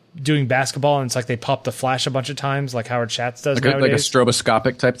 doing basketball, and it's like they pop the flash a bunch of times, like Howard Schatz does nowadays. Like a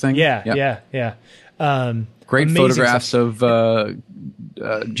stroboscopic type thing? Yeah. Great photographs of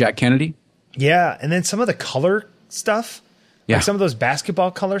Jack Kennedy. Yeah, and then some of the color stuff, like some of those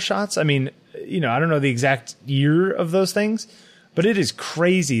basketball color shots. I mean, I don't know the exact year of those things, but it is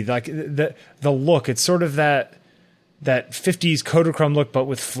crazy. Like the look, it's sort of that 50s Kodachrome look, but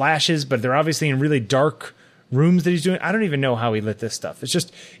with flashes, but they're obviously in really dark rooms that he's doing. I don't even know how he lit this stuff. It's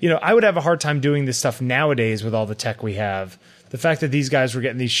just, I would have a hard time doing this stuff nowadays with all the tech we have. The fact that these guys were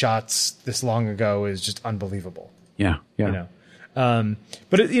getting these shots this long ago is just unbelievable. Yeah. But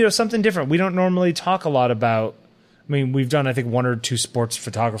something different. We don't normally talk a lot about. I mean, we've done, I think, one or two sports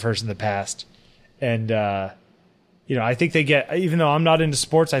photographers in the past, and I think they get. Even though I'm not into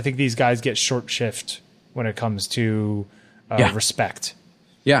sports, I think these guys get short shift when it comes to respect.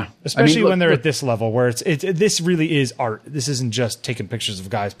 Yeah, especially when they're at this level where this really is art. This isn't just taking pictures of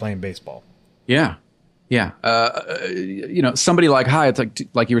guys playing baseball. Yeah. Somebody like High, it's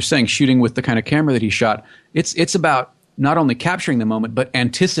like you were saying, shooting with the kind of camera that he shot. It's about not only capturing the moment, but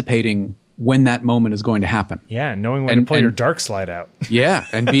anticipating when that moment is going to happen. Yeah, knowing when to pull your dark slide out. Yeah,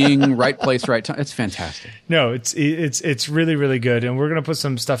 and being right place, right time. It's fantastic. No, it's really, really good. And we're going to put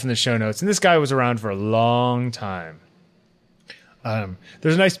some stuff in the show notes. And this guy was around for a long time.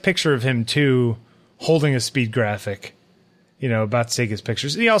 There's a nice picture of him, too, holding a speed graphic, about to take his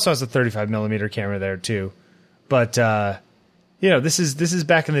pictures. He also has a 35mm camera there, too. But, this is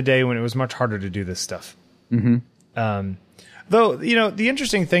back in the day when it was much harder to do this stuff. Mm-hmm. Though, the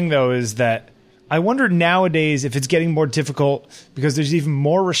interesting thing, though, is that I wonder nowadays if it's getting more difficult because there's even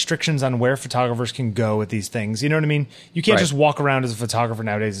more restrictions on where photographers can go with these things. You know what I mean? You can't just walk around as a photographer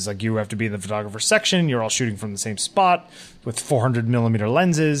nowadays. It's like you have to be in the photographer section. You're all shooting from the same spot with 400mm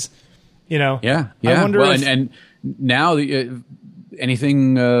lenses. Yeah. I wonder and now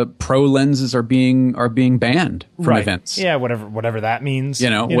anything pro lenses are being banned from events. Yeah, whatever that means.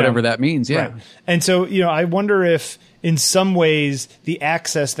 Whatever that means. Yeah. Right. And so I wonder if in some ways the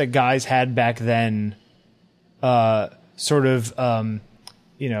access that guys had back then, counteracted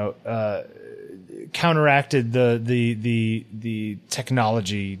the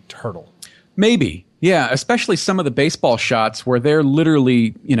technology hurdle. Maybe. Yeah, especially some of the baseball shots where they're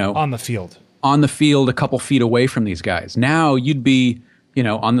literally, on the field a couple feet away from these guys. Now you'd be,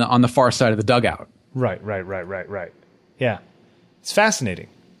 on the far side of the dugout. Right. Yeah. It's fascinating.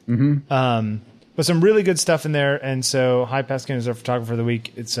 Mm-hmm. But some really good stuff in there. And so High Peskin is our photographer of the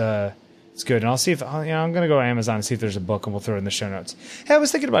week. It's good. And I'll see if, I'm going to go to Amazon and see if there's a book, and we'll throw it in the show notes. Hey, I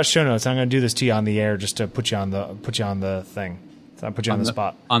was thinking about show notes. I'm going to do this to you on the air just to put you on the thing. So I'll put you on the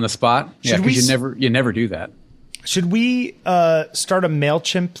spot. On the spot? Yeah, because you never do that. Should we start a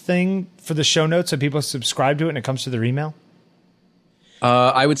MailChimp thing for the show notes so people subscribe to it and it comes to their email?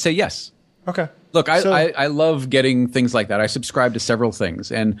 I would say yes. Okay. Look, I love getting things like that. I subscribe to several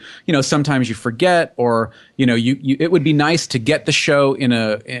things, and sometimes you forget, or you it would be nice to get the show in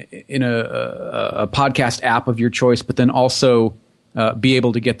a podcast app of your choice, but then also be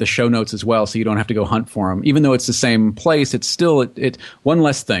able to get the show notes as well, so you don't have to go hunt for them. Even though it's the same place, it's still it one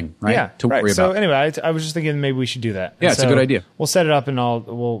less thing, right? Yeah, to worry so about. Anyway, I was just thinking maybe we should do that. Yeah, it's a good idea. We'll set it up and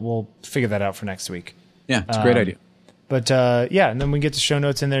we'll figure that out for next week. Yeah, it's a great idea. But and then we get the show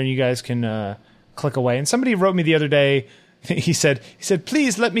notes in there, and you guys can click away. And somebody wrote me the other day. He said,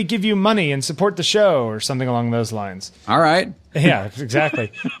 please let me give you money and support the show, or something along those lines. All right. Yeah,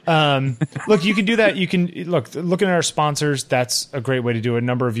 exactly. Look, you can do that. You can looking at our sponsors. That's a great way to do it. A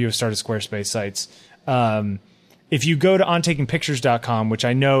number of you have started Squarespace sites. If you go to ontakingpictures.com, which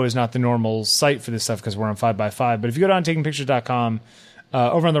I know is not the normal site for this stuff because we're on 5x5, but if you go to ontakingpictures.com,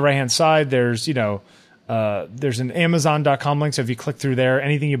 over on the right-hand side, there's an Amazon.com link. So if you click through there,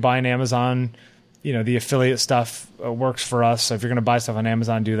 anything you buy on Amazon, the affiliate stuff works for us. So if you're going to buy stuff on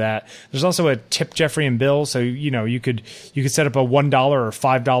Amazon, do that. There's also a tip Jeffrey and Bill. So, you could set up a $1 or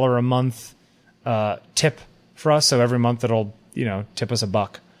 $5 a month tip for us. So every month it'll, tip us $1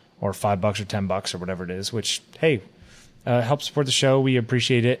 or $5 or $10 or whatever it is, which, hey, helps support the show. We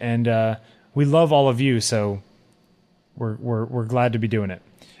appreciate it. And we love all of you. So we're glad to be doing it.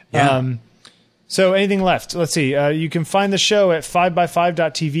 Yeah. So anything left? Let's see. You can find the show at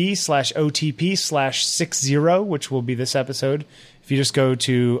 5x5.tv/OTP/60, which will be this episode. If you just go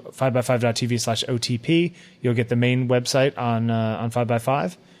to 5x5.tv/OTP, you'll get the main website on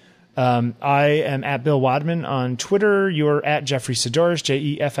 5x5. I am at Bill Wadman on Twitter. You're at Jeffrey Saddoris,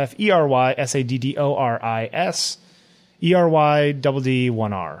 JEFFERY SADDORIS,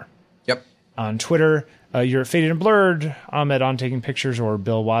 Yep. on Twitter. You're at Faded and Blurred. I'm at OnTakingPictures or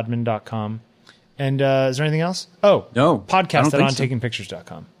BillWadman.com. And is there anything else? Oh, no. Podcast at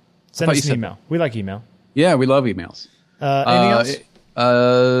ontakingpictures.com. Send us an email. We like email. Yeah, we love emails. Anything else?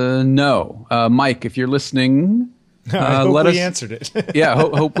 No. Mike, if you're listening, I hope let we us answered it. Yeah,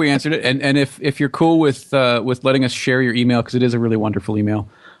 hope we answered it. And if you're cool with letting us share your email, because it is a really wonderful email,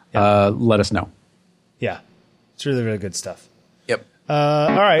 let us know. Yeah, it's really, really good stuff. Yep.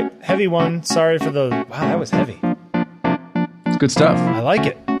 All right, heavy one. Sorry for the... Wow, that was heavy. It's good stuff. I like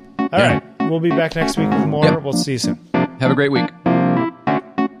it. All right. We'll be back next week with more. Yep. We'll see you soon. Have a great week.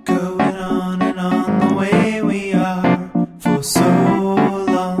 Going on and on the way we are for so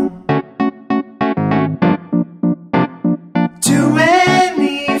long. To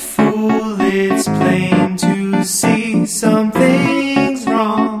any fool it's plain to see something's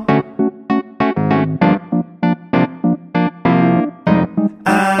wrong.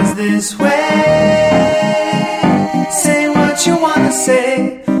 As this way, say what you wanna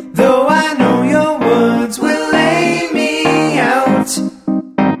say. Though I know your words will lay me out,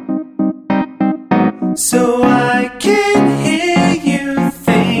 so I can hear you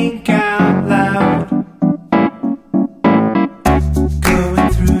think out loud. Going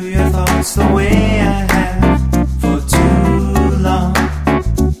through your thoughts the way I have for too long.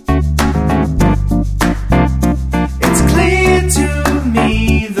 It's clear to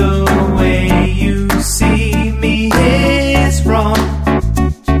me the way you see me is wrong.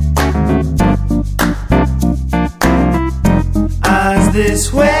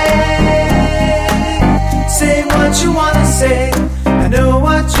 This way, say what you wanna say. I know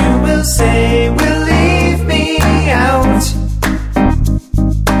what you will say.